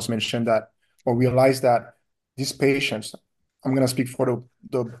all of us mentioned that, or realized that these patients, I'm going to speak for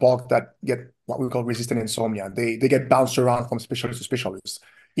the bulk that get what we call resistant insomnia. They get bounced around from specialist to specialist.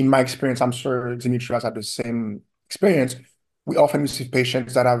 In my experience, I'm sure Dimitri has had the same experience. We often receive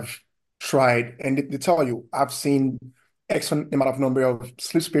patients that have tried, and they tell you, I've seen X amount of number of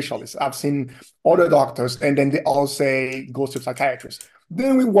sleep specialists, I've seen other doctors, and then they all say, go to a psychiatrist.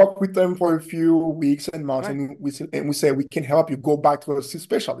 Then we work with them for a few weeks and months, right, and we say, we can help you go back to a sleep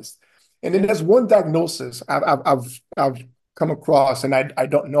specialist. And then there's one diagnosis I've come across, and I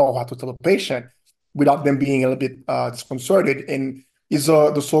don't know how to tell a patient without them being a little bit disconcerted, and is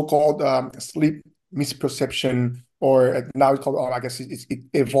the so-called sleep misperception, or now it's called, I guess it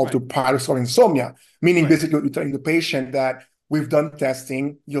evolved to paradoxical insomnia, meaning basically you're telling the patient that we've done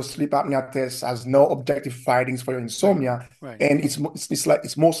testing, your sleep apnea test has no objective findings for your insomnia, and it's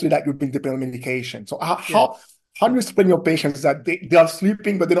mostly that you've been dependent on medication. So how do you explain to your patients that they are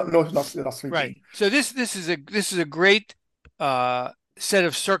sleeping, but they don't know they're not sleeping? Right. So this is a great set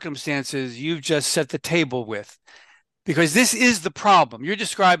of circumstances you've just set the table with, because this is the problem you're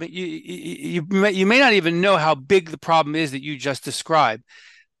describing. You may not even know how big the problem is that you just described,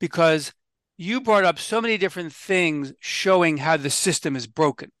 because you brought up so many different things showing how the system is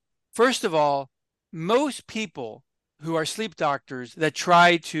broken. First of all, most people who are sleep doctors that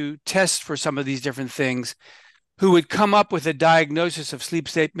try to test for some of these different things, who would come up with a diagnosis of sleep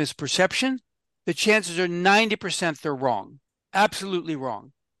state misperception, the chances are 90% they're wrong, absolutely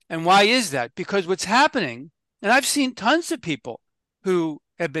wrong. And why is that? Because what's happening, and I've seen tons of people who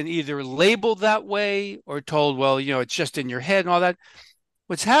have been either labeled that way or told, well, it's just in your head and all that.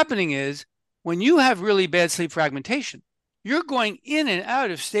 What's happening is when you have really bad sleep fragmentation, you're going in and out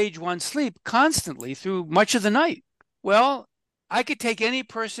of stage 1 sleep constantly through much of the night. Well, I could take any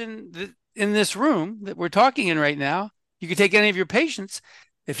person in this room that we're talking in right now. You could take any of your patients.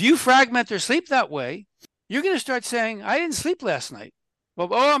 If you fragment their sleep that way, you're going to start saying, I didn't sleep last night. Well,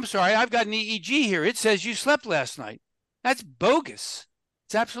 I'm sorry, I've got an EEG here. It says you slept last night. That's bogus.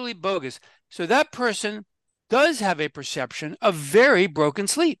 It's absolutely bogus. So that person does have a perception of very broken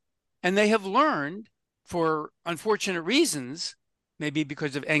sleep. And they have learned, for unfortunate reasons, maybe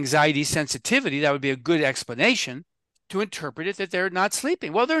because of anxiety sensitivity, that would be a good explanation, to interpret it that they're not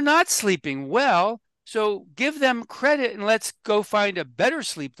sleeping. Well, they're not sleeping well. So give them credit and let's go find a better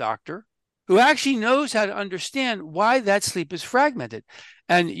sleep doctor who actually knows how to understand why that sleep is fragmented.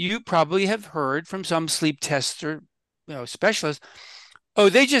 And you probably have heard from some sleep tester, specialists, oh,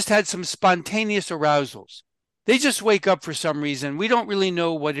 they just had some spontaneous arousals. They just wake up for some reason. We don't really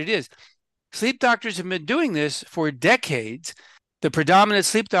know what it is. Sleep doctors have been doing this for decades. The predominant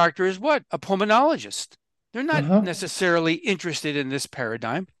sleep doctor is what? A pulmonologist. They're not necessarily interested in this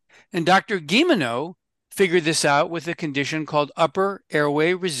paradigm. And Dr. Guilleminault figured this out with a condition called upper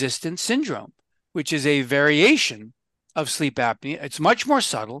airway resistance syndrome, which is a variation of sleep apnea. It's much more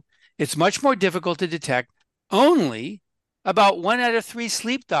subtle. It's much more difficult to detect. Only about 1 out of 3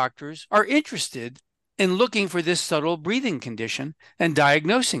 sleep doctors are interested in looking for this subtle breathing condition and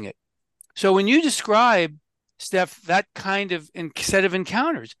diagnosing it. So when you describe, Steph, that kind of set of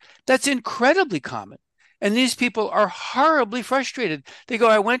encounters, that's incredibly common. And these people are horribly frustrated. They go,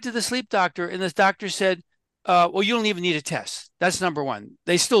 I went to the sleep doctor and this doctor said, well, you don't even need a test. That's number one.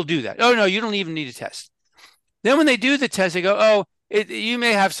 They still do that. Oh, no, you don't even need a test. Then when they do the test, they go, oh, you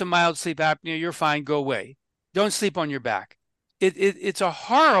may have some mild sleep apnea. You're fine. Go away. Don't sleep on your back. It's a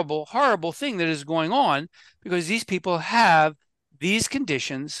horrible, horrible thing that is going on because these people have these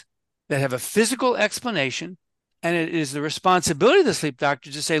conditions that have a physical explanation. And it is the responsibility of the sleep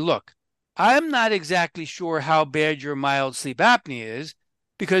doctor to say, look, I'm not exactly sure how bad your mild sleep apnea is,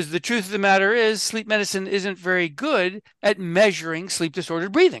 because the truth of the matter is sleep medicine isn't very good at measuring sleep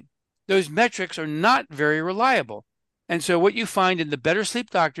disordered breathing. Those metrics are not very reliable. And so what you find in the better sleep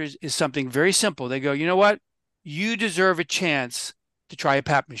doctors is something very simple. They go, you know what? You deserve a chance to try a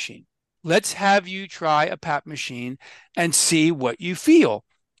PAP machine. Let's have you try a PAP machine and see what you feel.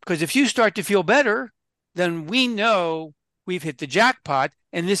 Because if you start to feel better, then we know we've hit the jackpot,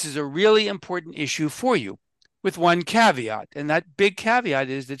 and this is a really important issue for you, with one caveat. And that big caveat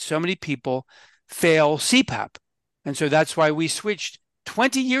is that so many people fail CPAP. And so that's why we switched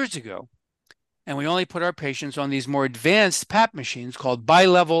 20 years ago, and we only put our patients on these more advanced PAP machines called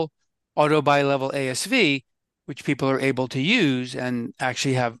bilevel, auto bilevel ASV, which people are able to use and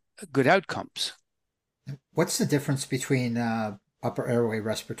actually have good outcomes. What's the difference between upper airway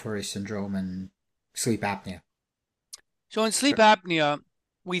respiratory syndrome and sleep apnea? So in sleep apnea,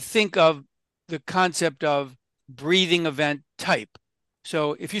 we think of the concept of breathing event type.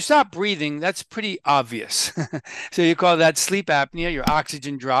 So if you stop breathing, that's pretty obvious. So you call that sleep apnea. Your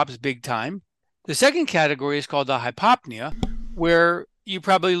oxygen drops big time. The second category is called the hypopnea, where you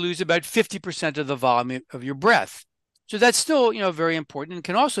probably lose about 50% of the volume of your breath. So that's still, very important and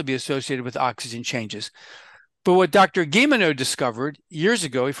can also be associated with oxygen changes. But what Dr. Guilleminault discovered years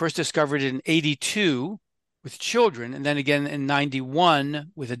ago, he first discovered it in 82 with children, and then again in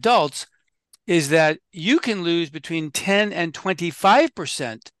 91 with adults, is that you can lose between 10 and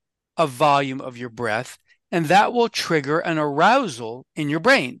 25% of volume of your breath, and that will trigger an arousal in your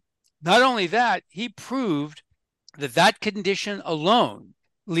brain. Not only that, he proved that that condition alone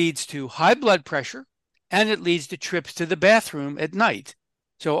leads to high blood pressure, and it leads to trips to the bathroom at night.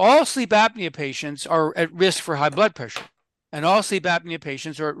 So all sleep apnea patients are at risk for high blood pressure, and all sleep apnea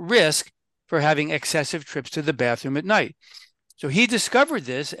patients are at risk for having excessive trips to the bathroom at night. So he discovered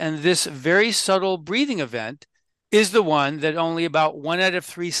this, and this very subtle breathing event is the one that only about 1 out of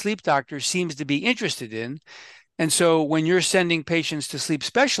 3 sleep doctors seems to be interested in. And so when you're sending patients to sleep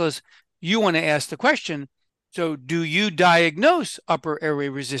specialists, you want to ask the question, so do you diagnose upper airway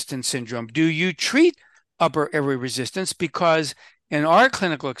resistance syndrome? Do you treat upper airway resistance? Because in our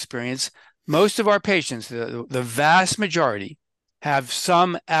clinical experience, most of our patients, the vast majority, have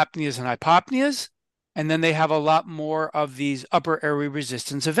some apneas and hypopneas, and then they have a lot more of these upper airway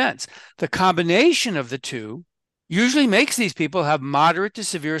resistance events. The combination of the two usually makes these people have moderate to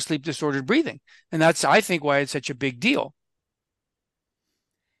severe sleep disordered breathing. And that's, I think, why it's such a big deal.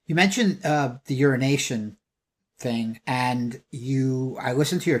 You mentioned the urination thing, and I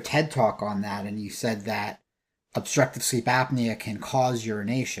listened to your TED talk on that, and you said that obstructive sleep apnea can cause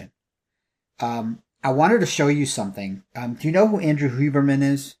urination. I wanted to show you something. Do you know who Andrew Huberman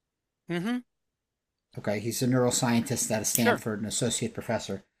is? Mm-hmm. Okay, he's a neuroscientist at Stanford, Sure. an associate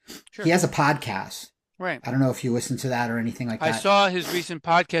professor. Sure. He has a podcast. Right. I don't know if you listened to that or anything like that. I saw his recent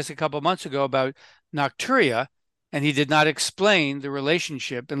podcast a couple of months ago about nocturia, and he did not explain the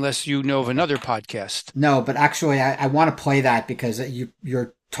relationship unless you know of another podcast. No, but actually, I want to play that because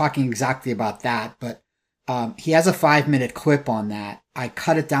you're talking exactly about that. But he has a 5-minute clip on that. I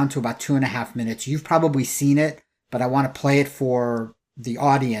cut it down to about 2.5 minutes. You've probably seen it, but I want to play it for the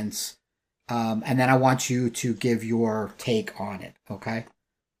audience. And then I want you to give your take on it. Okay.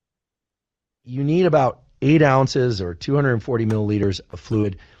 You need about 8 ounces or 240 milliliters of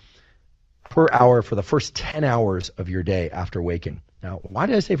fluid per hour for the first 10 hours of your day after waking. Now, why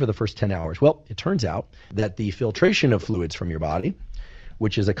did I say for the first 10 hours? Well, it turns out that the filtration of fluids from your body,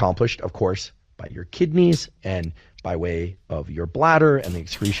 which is accomplished, of course, by your kidneys and by way of your bladder and the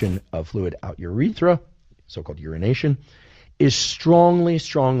excretion of fluid out your urethra, so-called urination, is strongly,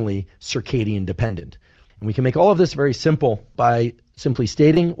 strongly circadian dependent. And we can make all of this very simple by simply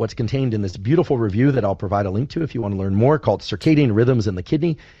stating what's contained in this beautiful review that I'll provide a link to if you want to learn more, called Circadian Rhythms in the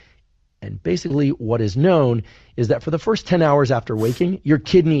Kidney. And basically what is known is that for the first 10 hours after waking, your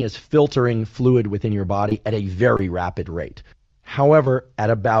kidney is filtering fluid within your body at a very rapid rate. However,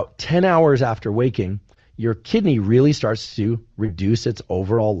 at about 10 hours after waking, your kidney really starts to reduce its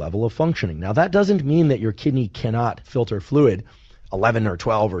overall level of functioning. Now, that doesn't mean that your kidney cannot filter fluid 11 or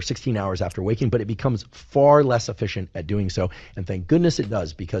 12 or 16 hours after waking, but it becomes far less efficient at doing so. And thank goodness it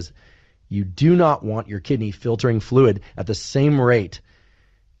does, because you do not want your kidney filtering fluid at the same rate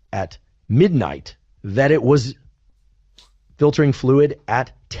at midnight that it was filtering fluid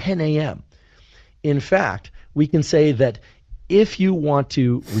at 10 a.m. In fact, we can say that if you want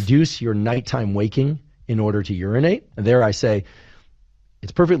to reduce your nighttime waking in order to urinate, and there I say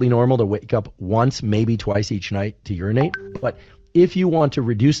it's perfectly normal to wake up once, maybe twice each night to urinate, but if you want to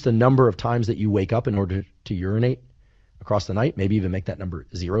reduce the number of times that you wake up in order to urinate across the night, maybe even make that number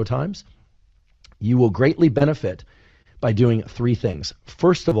 0 times, you will greatly benefit by doing 3 things.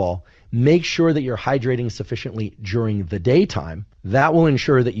 First of all, make sure that you're hydrating sufficiently during the daytime. That will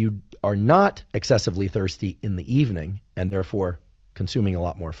ensure that you are not excessively thirsty in the evening and therefore consuming a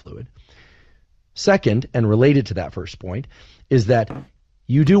lot more fluid. Second, and related to that first point, is that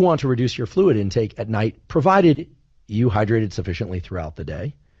you do want to reduce your fluid intake at night, provided you hydrated sufficiently throughout the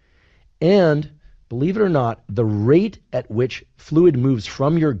day. And believe it or not, the rate at which fluid moves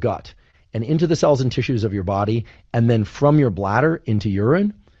from your gut and into the cells and tissues of your body, and then from your bladder into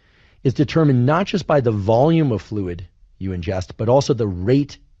urine, is determined not just by the volume of fluid you ingest, but also the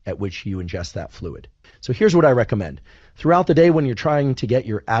rate at which you ingest that fluid. So here's what I recommend. Throughout the day, when you're trying to get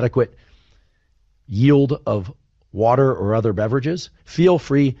your adequate yield of water or other beverages, feel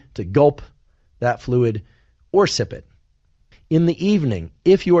free to gulp that fluid or sip it. In the evening,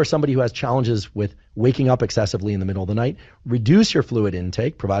 if you are somebody who has challenges with waking up excessively in the middle of the night, reduce your fluid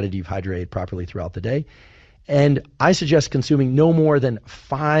intake, provided you've hydrated properly throughout the day. And I suggest consuming no more than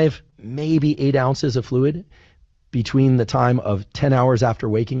 5, maybe 8 ounces of fluid between the time of 10 hours after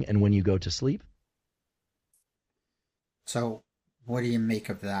waking and when you go to sleep. So what do you make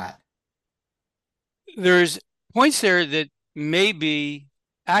of that? There's points there that may be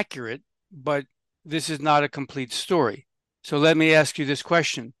accurate, but this is not a complete story. So let me ask you this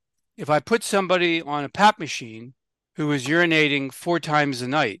question. If I put somebody on a PAP machine who is urinating 4 times a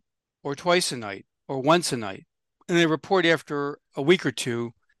night, or twice a night, or once a night, and they report after a week or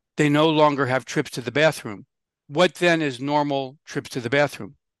 2, they no longer have trips to the bathroom, what then is normal trips to the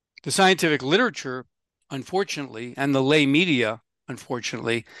bathroom? The scientific literature, unfortunately, and the lay media,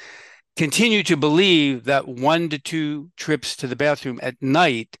 unfortunately, continue to believe that 1 to 2 trips to the bathroom at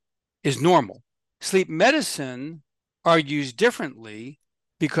night is normal. Sleep medicine argues differently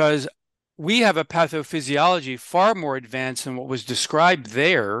because we have a pathophysiology far more advanced than what was described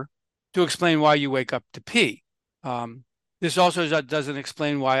there to explain why you wake up to pee. This also doesn't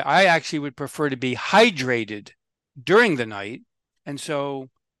explain why I actually would prefer to be hydrated during the night. And so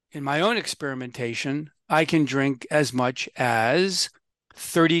in my own experimentation, I can drink as much as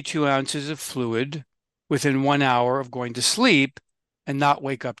 32 ounces of fluid within 1 hour of going to sleep and not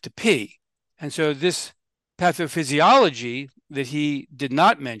wake up to pee. And so this pathophysiology that he did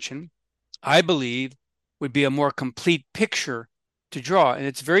not mention, I believe, would be a more complete picture to draw. And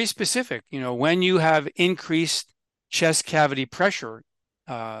it's very specific. You know, when you have increased chest cavity pressure,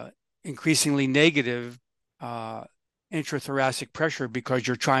 increasingly negative, intrathoracic pressure because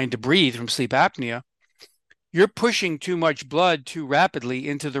you're trying to breathe from sleep apnea, you're pushing too much blood too rapidly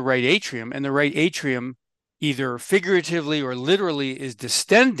into the right atrium, and the right atrium either figuratively or literally is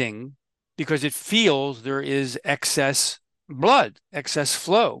distending because it feels there is excess blood, excess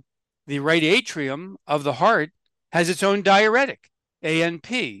flow. The right atrium of the heart has its own diuretic,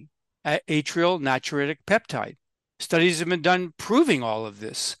 ANP, atrial natriuretic peptide. Studies have been done proving all of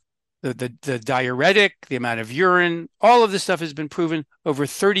this. The diuretic, the amount of urine, all of this stuff has been proven over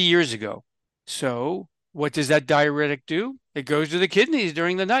 30 years ago. So what does that diuretic do? It goes to the kidneys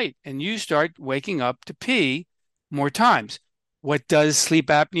during the night, and you start waking up to pee more times. What does sleep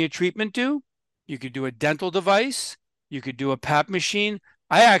apnea treatment do? You could do a dental device. You could do a PAP machine.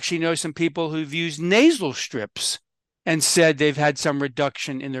 I actually know some people who've used nasal strips and said they've had some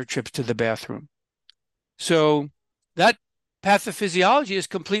reduction in their trips to the bathroom. So that pathophysiology is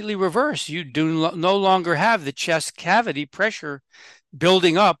completely reversed. You do no longer have the chest cavity pressure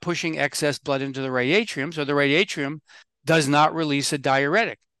building up, pushing excess blood into the right atrium. So the right atrium does not release a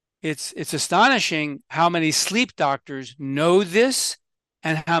diuretic. It's astonishing how many sleep doctors know this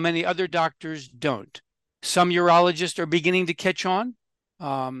and how many other doctors don't. Some urologists are beginning to catch on.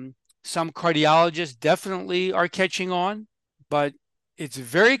 Some cardiologists definitely are catching on, but it's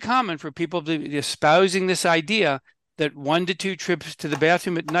very common for people to be espousing this idea that 1 to 2 trips to the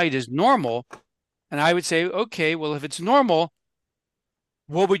bathroom at night is normal. And I would say, okay, well, if it's normal,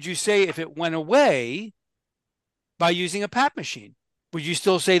 what would you say if it went away by using a PAP machine? Would you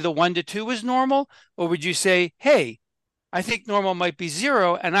still say the 1 to 2 is normal? Or would you say, hey, I think normal might be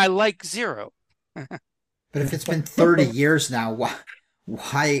 0 and I like 0? But if it's been 30 years now,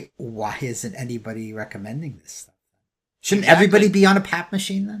 why isn't anybody recommending this stuff? Shouldn't everybody be on a PAP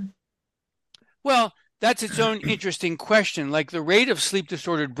machine then? Well, that's its own interesting question. Like the rate of sleep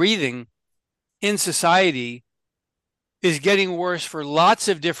disordered breathing in society is getting worse for lots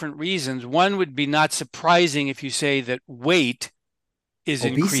of different reasons. One would be not surprising if you say that weight is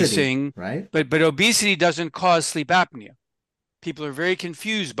increasing, right? But obesity doesn't cause sleep apnea. People are very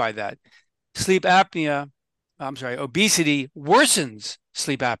confused by that. Obesity worsens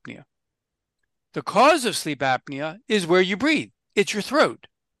sleep apnea. The cause of sleep apnea is where you breathe. It's your throat.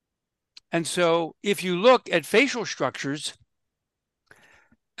 And so if you look at facial structures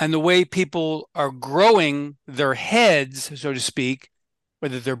and the way people are growing their heads, so to speak,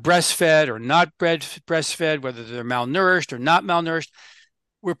 whether they're breastfed or not breastfed, whether they're malnourished or not malnourished,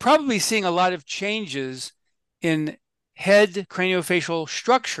 we're probably seeing a lot of changes in head craniofacial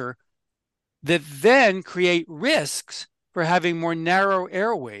structure that then create risks for having more narrow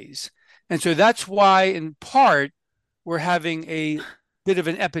airways. And so that's why, in part, we're having a bit of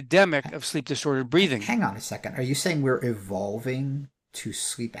an epidemic of sleep disordered breathing. Hang on a second. Are you saying we're evolving to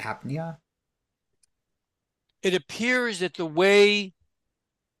sleep apnea? It appears that the way,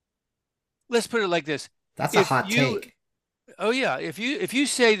 let's put it like this. That's a hot take. Oh yeah, if you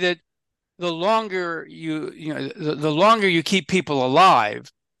say that the longer the longer you keep people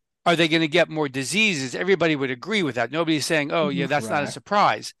alive, are they going to get more diseases? Everybody would agree with that. Nobody's saying, oh yeah, that's not a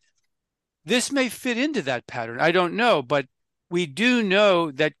surprise. This may fit into that pattern. I don't know, but we do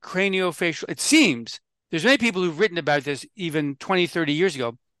know that craniofacial, it seems, there's many people who've written about this even 20, 30 years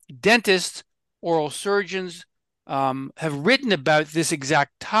ago. Dentists, oral surgeons have written about this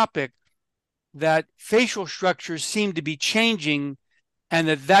exact topic, that facial structures seem to be changing and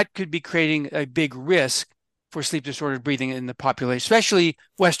that could be creating a big risk for sleep disordered breathing in the population, especially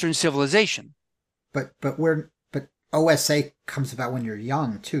Western civilization. But OSA comes about when you're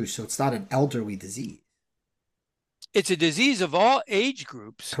young too, so it's not an elderly disease. It's a disease of all age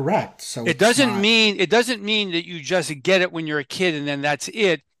groups. Correct. So it doesn't mean that you just get it when you're a kid and then that's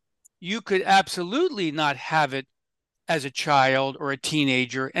it. You could absolutely not have it as a child or a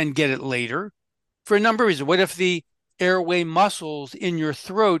teenager and get it later for a number of reasons. What if the airway muscles in your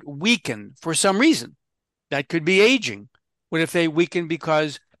throat weaken for some reason? That could be aging. What if they weaken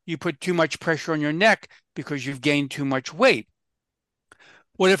because you put too much pressure on your neck because you've gained too much weight?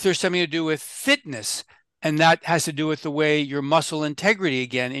 What if there's something to do with fitness, and that has to do with the way your muscle integrity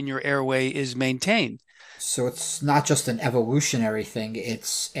again in your airway is maintained? So it's not just an evolutionary thing,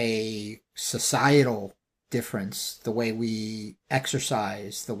 it's a societal difference, the way we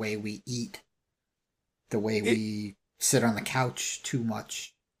exercise, the way we eat, the way we sit on the couch too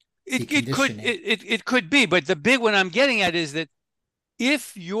much. It could be, but the big one I'm getting at is that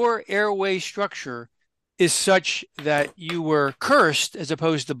if your airway structure is such that you were cursed as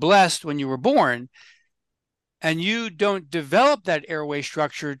opposed to blessed when you were born, and you don't develop that airway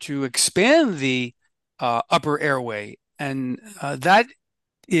structure to expand the upper airway, and that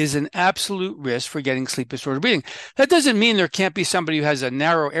is an absolute risk for getting sleep disordered breathing. That doesn't mean there can't be somebody who has a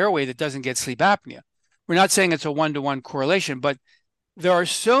narrow airway that doesn't get sleep apnea. We're not saying it's a one-to-one correlation, but there are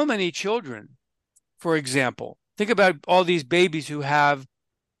so many children, for example, think about all these babies who have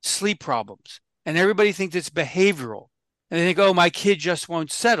sleep problems, and everybody thinks it's behavioral. And they think, oh, my kid just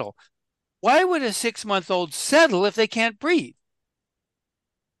won't settle. Why would a 6-month-old settle if they can't breathe?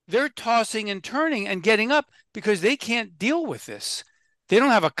 They're tossing and turning and getting up because they can't deal with this. They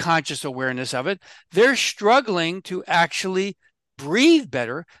don't have a conscious awareness of it. They're struggling to actually breathe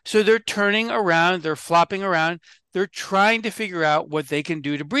better. So they're turning around, they're flopping around, they're trying to figure out what they can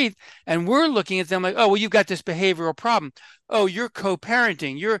do to breathe. And we're looking at them like, oh, well, you've got this behavioral problem. Oh, you're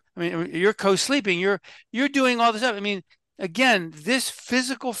co-parenting, you're co-sleeping, you're doing all this stuff. I mean, again, this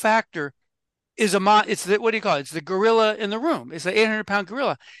physical factor is it's the, what do you call it? It's the gorilla in the room. It's the 800-pound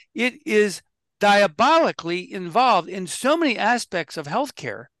gorilla. It is diabolically involved in so many aspects of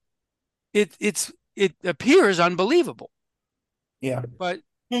healthcare. It appears unbelievable. Yeah. But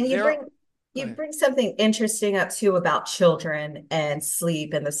and you bring something interesting up too about children and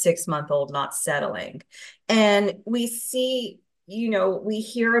sleep and the 6-month-old not settling. And we see, we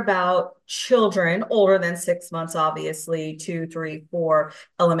hear about children older than 6 months, obviously 2, 3, 4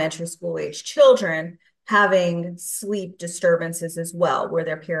 elementary school age children having sleep disturbances as well, where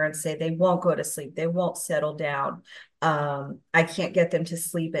their parents say they won't go to sleep, they won't settle down. I can't get them to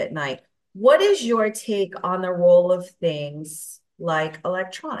sleep at night. What is your take on the role of things like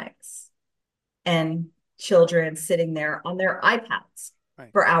electronics and children sitting there on their iPads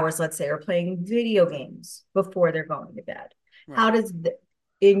for hours, let's say, or playing video games before they're going to bed? Right. How does,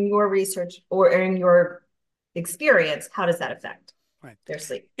 in your research or in your experience, how does that affect their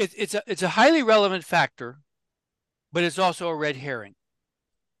sleep? It's a highly relevant factor, but it's also a red herring.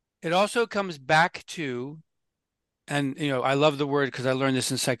 It also comes back to, and I love the word because I learned this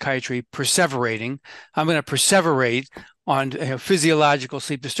in psychiatry, perseverating. I'm going to perseverate on physiological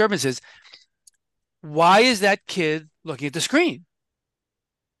sleep disturbances. Why is that kid looking at the screen?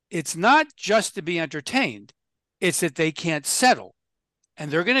 It's not just to be entertained. It's that they can't settle. And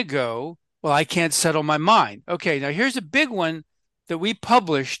they're going to go, well, I can't settle my mind. Okay, now here's a big one that we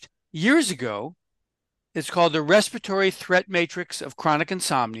published years ago. It's called the Respiratory Threat Matrix of Chronic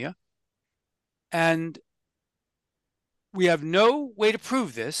Insomnia. And we have no way to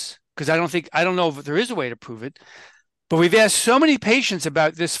prove this because I don't know if there is a way to prove it. But we've asked so many patients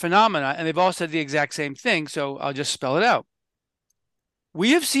about this phenomena, and they've all said the exact same thing, so I'll just spell it out.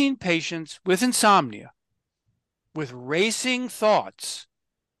 We have seen patients with insomnia, with racing thoughts,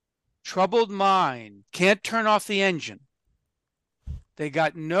 troubled mind, can't turn off the engine. They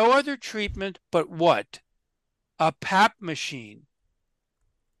got no other treatment but what? A PAP machine.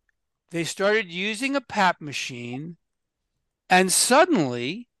 They started using a PAP machine, and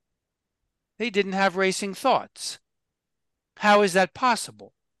suddenly they didn't have racing thoughts. How is that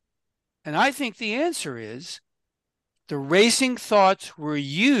possible? And I think the answer is the racing thoughts were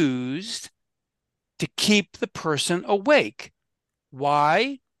used to keep the person awake.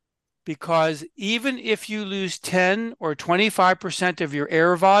 Why? Because even if you lose 10 or 25% of your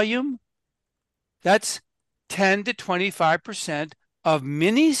air volume, that's 10 to 25% of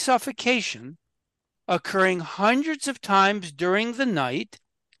mini suffocation occurring hundreds of times during the night.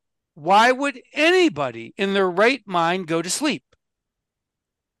 Why would anybody in their right mind go to sleep?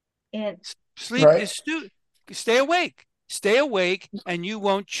 And sleep is stay awake and you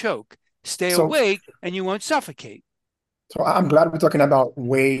won't choke. Stay awake and you won't suffocate. So I'm glad we're talking about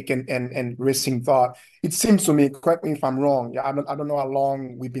wake and racing thought. It seems to me, correct me if I'm wrong, I don't know how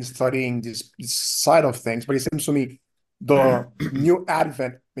long we've been studying this side of things, but it seems to me the new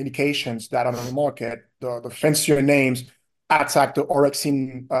advent medications that are on the market, the fancier names, attack the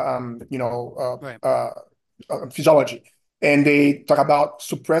orexin, physiology. And they talk about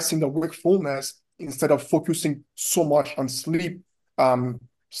suppressing the wakefulness instead of focusing so much on sleep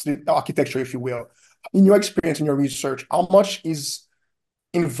architecture, if you will. In your experience, in your research, how much is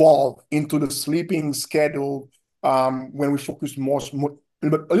involved into the sleeping schedule when we focus a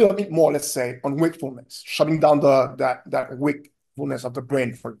little bit more, let's say, on wakefulness, shutting down that wakefulness of the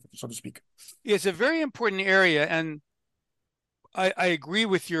brain, so to speak? It's a very important area, and I agree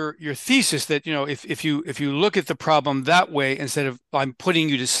with your thesis that if you look at the problem that way, instead of I'm putting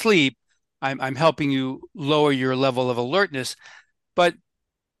you to sleep, I'm helping you lower your level of alertness. But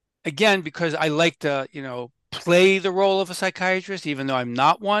again, because I like to play the role of a psychiatrist, even though I'm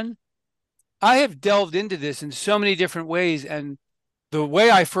not one, I have delved into this in so many different ways. And the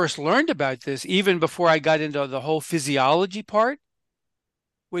way I first learned about this, even before I got into the whole physiology part,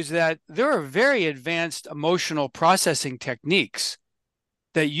 was that there are very advanced emotional processing techniques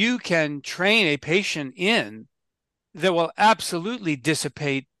that you can train a patient in that will absolutely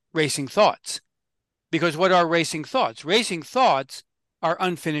dissipate racing thoughts. Because what are racing thoughts? Racing thoughts are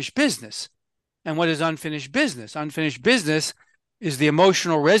unfinished business. And what is unfinished business? Unfinished business is the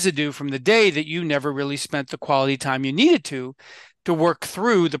emotional residue from the day that you never really spent the quality time you needed to work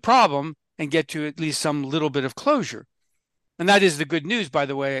through the problem and get to at least some little bit of closure. And that is the good news, by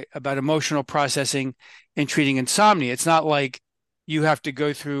the way, about emotional processing and treating insomnia. It's not like you have to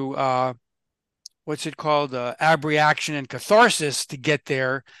go through, what's it called, abreaction and catharsis to get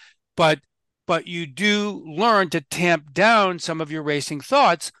there, but you do learn to tamp down some of your racing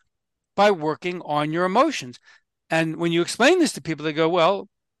thoughts by working on your emotions. And when you explain this to people, they go, well,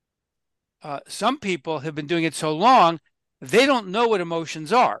 some people have been doing it so long, they don't know what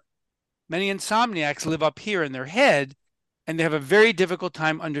emotions are. Many insomniacs live up here in their head, and they have a very difficult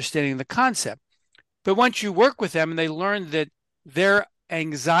time understanding the concept. But once you work with them and they learn that their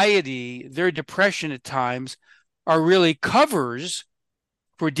anxiety, their depression at times are really covers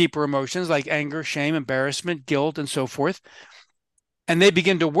for deeper emotions like anger, shame, embarrassment, guilt, and so forth, and they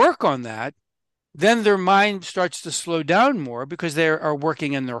begin to work on that, then their mind starts to slow down more because they are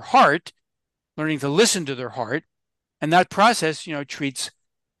working in their heart, learning to listen to their heart. And that process, treats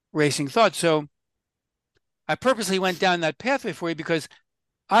racing thoughts. So I purposely went down that pathway for you because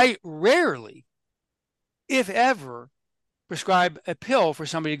I rarely, if ever, prescribe a pill for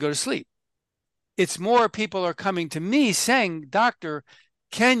somebody to go to sleep. It's more people are coming to me saying, doctor,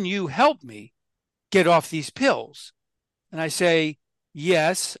 can you help me get off these pills? And I say,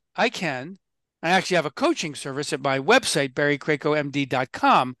 yes, I can. I actually have a coaching service at my website,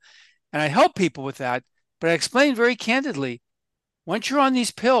 barrykrakowmd.com, and I help people with that. But I explain very candidly, once you're on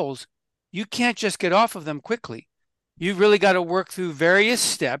these pills, you can't just get off of them quickly. You've really got to work through various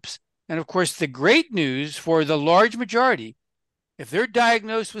steps. And of course, the great news for the large majority, if they're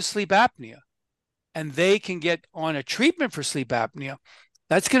diagnosed with sleep apnea and they can get on a treatment for sleep apnea,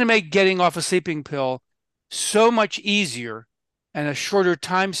 that's going to make getting off a sleeping pill so much easier and a shorter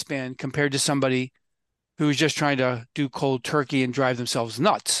time span compared to somebody who's just trying to do cold turkey and drive themselves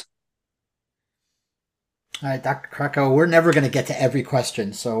nuts. All right, Dr. Krakow, we're never going to get to every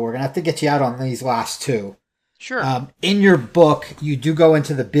question, so we're going to have to get you out on these last two. Sure. In your book, you do go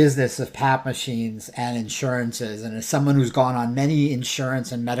into the business of PAP machines and insurances, and as someone who's gone on many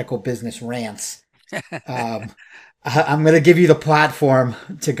insurance and medical business rants, I'm going to give you the platform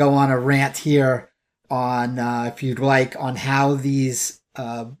to go on a rant here on, if you'd like, on how these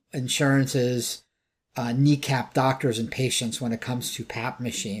insurances kneecap doctors and patients when it comes to PAP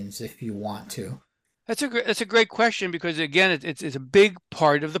machines, if you want to. That's a great question because, again, it's a big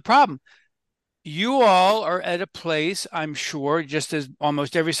part of the problem. You all are at a place, I'm sure, just as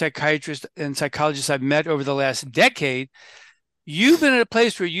almost every psychiatrist and psychologist I've met over the last decade, you've been at a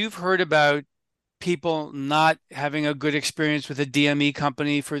place where you've heard about people not having a good experience with a DME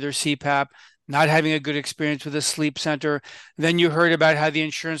company for their CPAP, not having a good experience with a sleep center. Then you heard about how the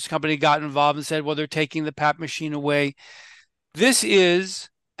insurance company got involved and said, well, they're taking the PAP machine away. This is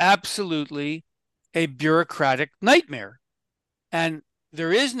absolutely a bureaucratic nightmare. And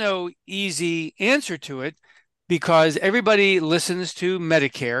there is no easy answer to it because everybody listens to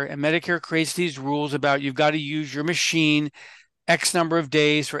Medicare, and Medicare creates these rules about you've got to use your machine X number of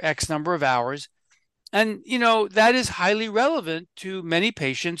days for X number of hours. And, that is highly relevant to many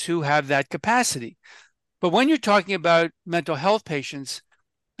patients who have that capacity. But when you're talking about mental health patients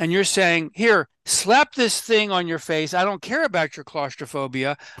and you're saying, here, slap this thing on your face. I don't care about your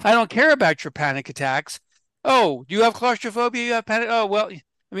claustrophobia. I don't care about your panic attacks. Oh, do you have claustrophobia? You have panic? Oh, well,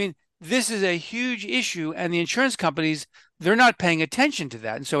 this is a huge issue. And the insurance companies, they're not paying attention to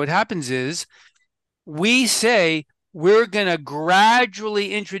that. And so what happens is we say, we're going to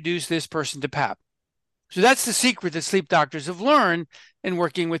gradually introduce this person to PAP. So that's the secret that sleep doctors have learned in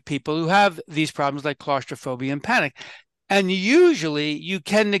working with people who have these problems like claustrophobia and panic. And usually you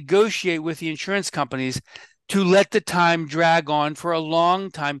can negotiate with the insurance companies to let the time drag on for a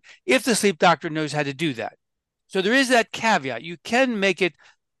long time if the sleep doctor knows how to do that. So there is that caveat. You can make it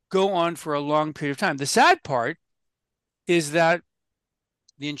go on for a long period of time. The sad part is that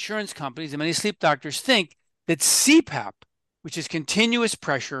the insurance companies and many sleep doctors think that CPAP, which is continuous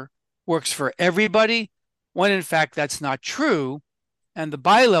pressure, works for everybody, when in fact that's not true. And the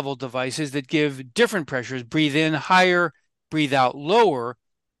bilevel devices that give different pressures, breathe in higher, breathe out lower,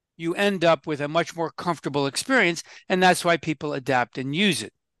 you end up with a much more comfortable experience. And that's why people adapt and use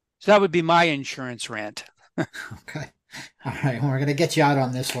it. So that would be my insurance rant. Okay. All right. Well, we're going to get you out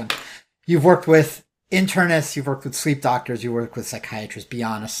on this one. You've worked with internists, you've worked with sleep doctors, you work with psychiatrists. Be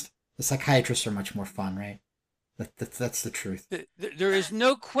honest. The psychiatrists are much more fun, right? That's the truth. There is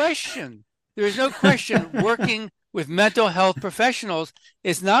no question. There is no question working with mental health professionals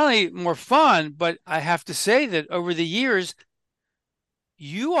is not only more fun, but I have to say that over the years,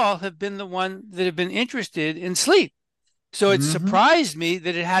 you all have been the one that have been interested in sleep. So it surprised me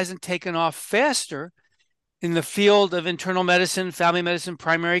that it hasn't taken off faster in the field of internal medicine, family medicine,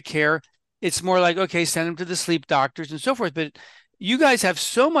 primary care. It's more like, okay, send them to the sleep doctors and so forth. But you guys have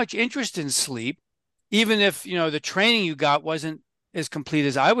so much interest in sleep, even if, the training you got wasn't as complete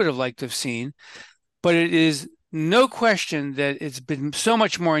as I would have liked to have seen. But it is no question that it's been so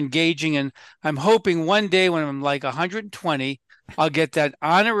much more engaging. And I'm hoping one day when I'm like 120, I'll get that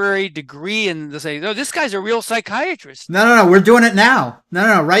honorary degree and they'll say, "Oh, this guy's a real psychiatrist." No. We're doing it now.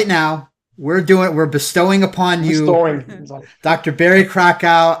 No. Right now, we're bestowing upon you, Dr. Barry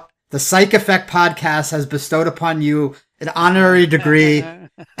Krakow. The Psych Effect podcast has bestowed upon you an honorary degree,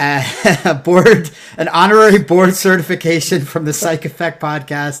 an honorary board certification from the Psych Effect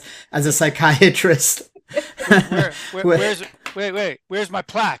podcast as a psychiatrist. Where's my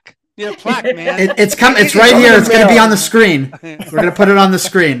plaque? Yeah, plaque, man. It's right here. It's going to be on the screen. We're going to put it on the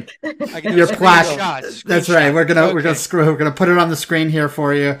screen. Your plaque. That's right. We're going to put it on the screen here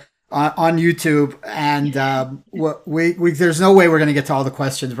for you on YouTube. And there's no way we're going to get to all the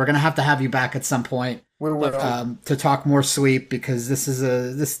questions. We're going to have you back at some point to talk more sleep, because this is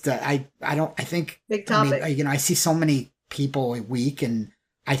I think big topic. I see so many people a week, and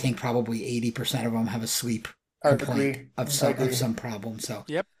I think probably 80% of them have a sleep complaint of some problem. So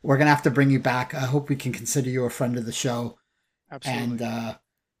we're going to have to bring you back. I hope we can consider you a friend of the show. Absolutely. And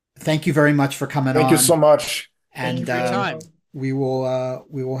thank you very much for coming on. Thank you so much. And thank you for your time. We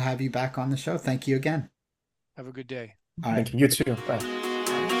will have you back on the show. Thank you again. Have a good day. All right. Thank you. You too. Bye.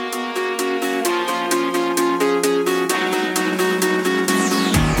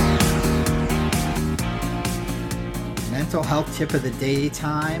 Mental health tip of the day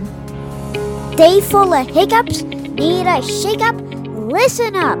time. Day full of hiccups? Need a shake up?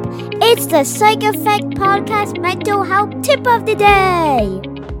 Listen up. It's the Psych Effect Podcast Mental Health Tip of the Day.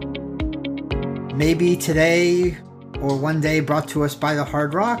 Maybe today or one day brought to us by the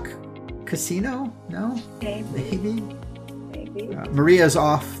Hard Rock Casino? No? Maybe. Maria's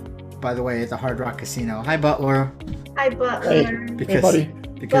off, by the way, at the Hard Rock Casino. Hi, Butler. Hi, Butler.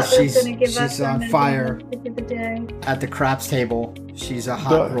 Because she's on fire at the craps table. She's a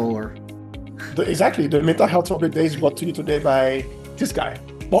hot roller. Exactly. The mental health tip of the day is brought to you today by this guy,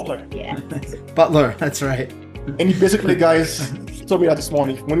 Butler. Yeah. Butler, that's right. And he basically, guys, told me that this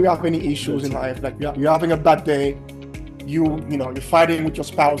morning. When we have any issues in life, like you're having a bad day, you're fighting with your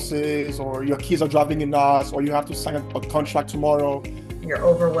spouses, or your kids are driving in us, or you have to sign a contract tomorrow. You're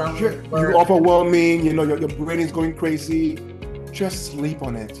overwhelming. You're overwhelming. Your brain is going crazy. Just sleep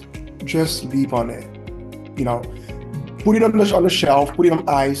on it. Just sleep on it. Put it on the shelf. Put it on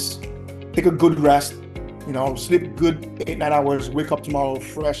ice. Take a good rest. Sleep good 8-9 hours. Wake up tomorrow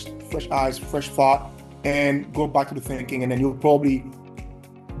fresh eyes, fresh thought, and go back to the thinking. And then you'll probably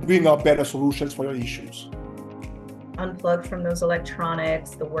bring up better solutions for your issues. Unplug from those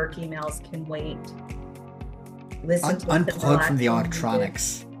electronics. The work emails can wait. Unplug from the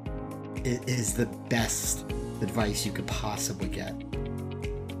electronics is the best advice you could possibly get.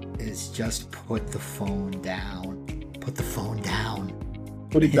 Is just put the phone down. Put the phone down.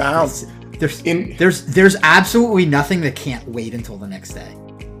 Put it down. There's absolutely nothing that can't wait until the next day.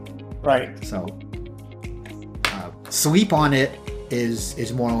 Right. So sleep on it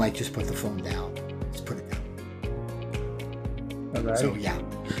is more like just put the phone down. Just put it down. All right. So yeah.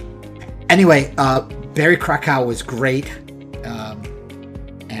 Anyway, Barry Krakow was great,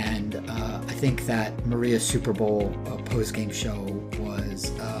 and I think that Maria's Super Bowl post-game show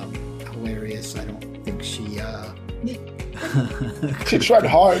was hilarious. I don't think she she tried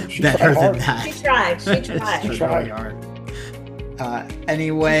hard. She tried hard. She tried. She tried hard.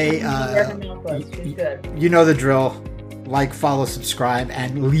 Anyway, She's good. You know the drill. Like, follow, subscribe,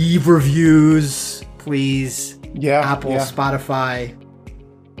 and leave reviews, please. Yeah. Apple, Spotify,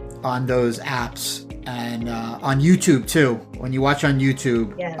 on those apps, and on YouTube too. When you watch on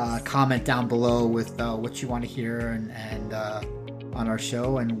YouTube, comment down below with what you want to hear and on our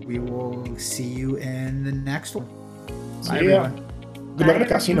show, and we will see you in the next one. Bye, everyone. Good luck at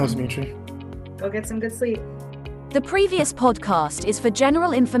the casinos, Dimitri. Go get some good sleep. The previous podcast is for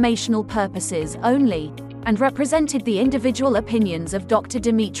general informational purposes only and represented the individual opinions of Dr.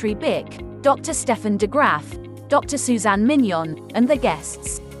 Dimitri Bick, Dr. Stefan de Graaf, Dr. Suzanne Mignon, and the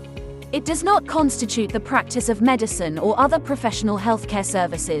guests. It does not constitute the practice of medicine or other professional healthcare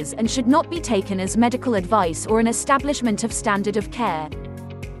services and should not be taken as medical advice or an establishment of standard of care.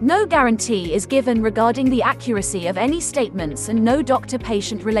 No guarantee is given regarding the accuracy of any statements and no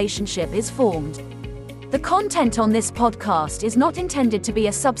doctor-patient relationship is formed. The content on this podcast is not intended to be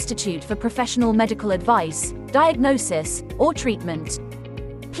a substitute for professional medical advice, diagnosis, or treatment.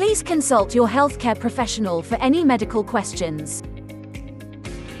 Please consult your healthcare professional for any medical questions.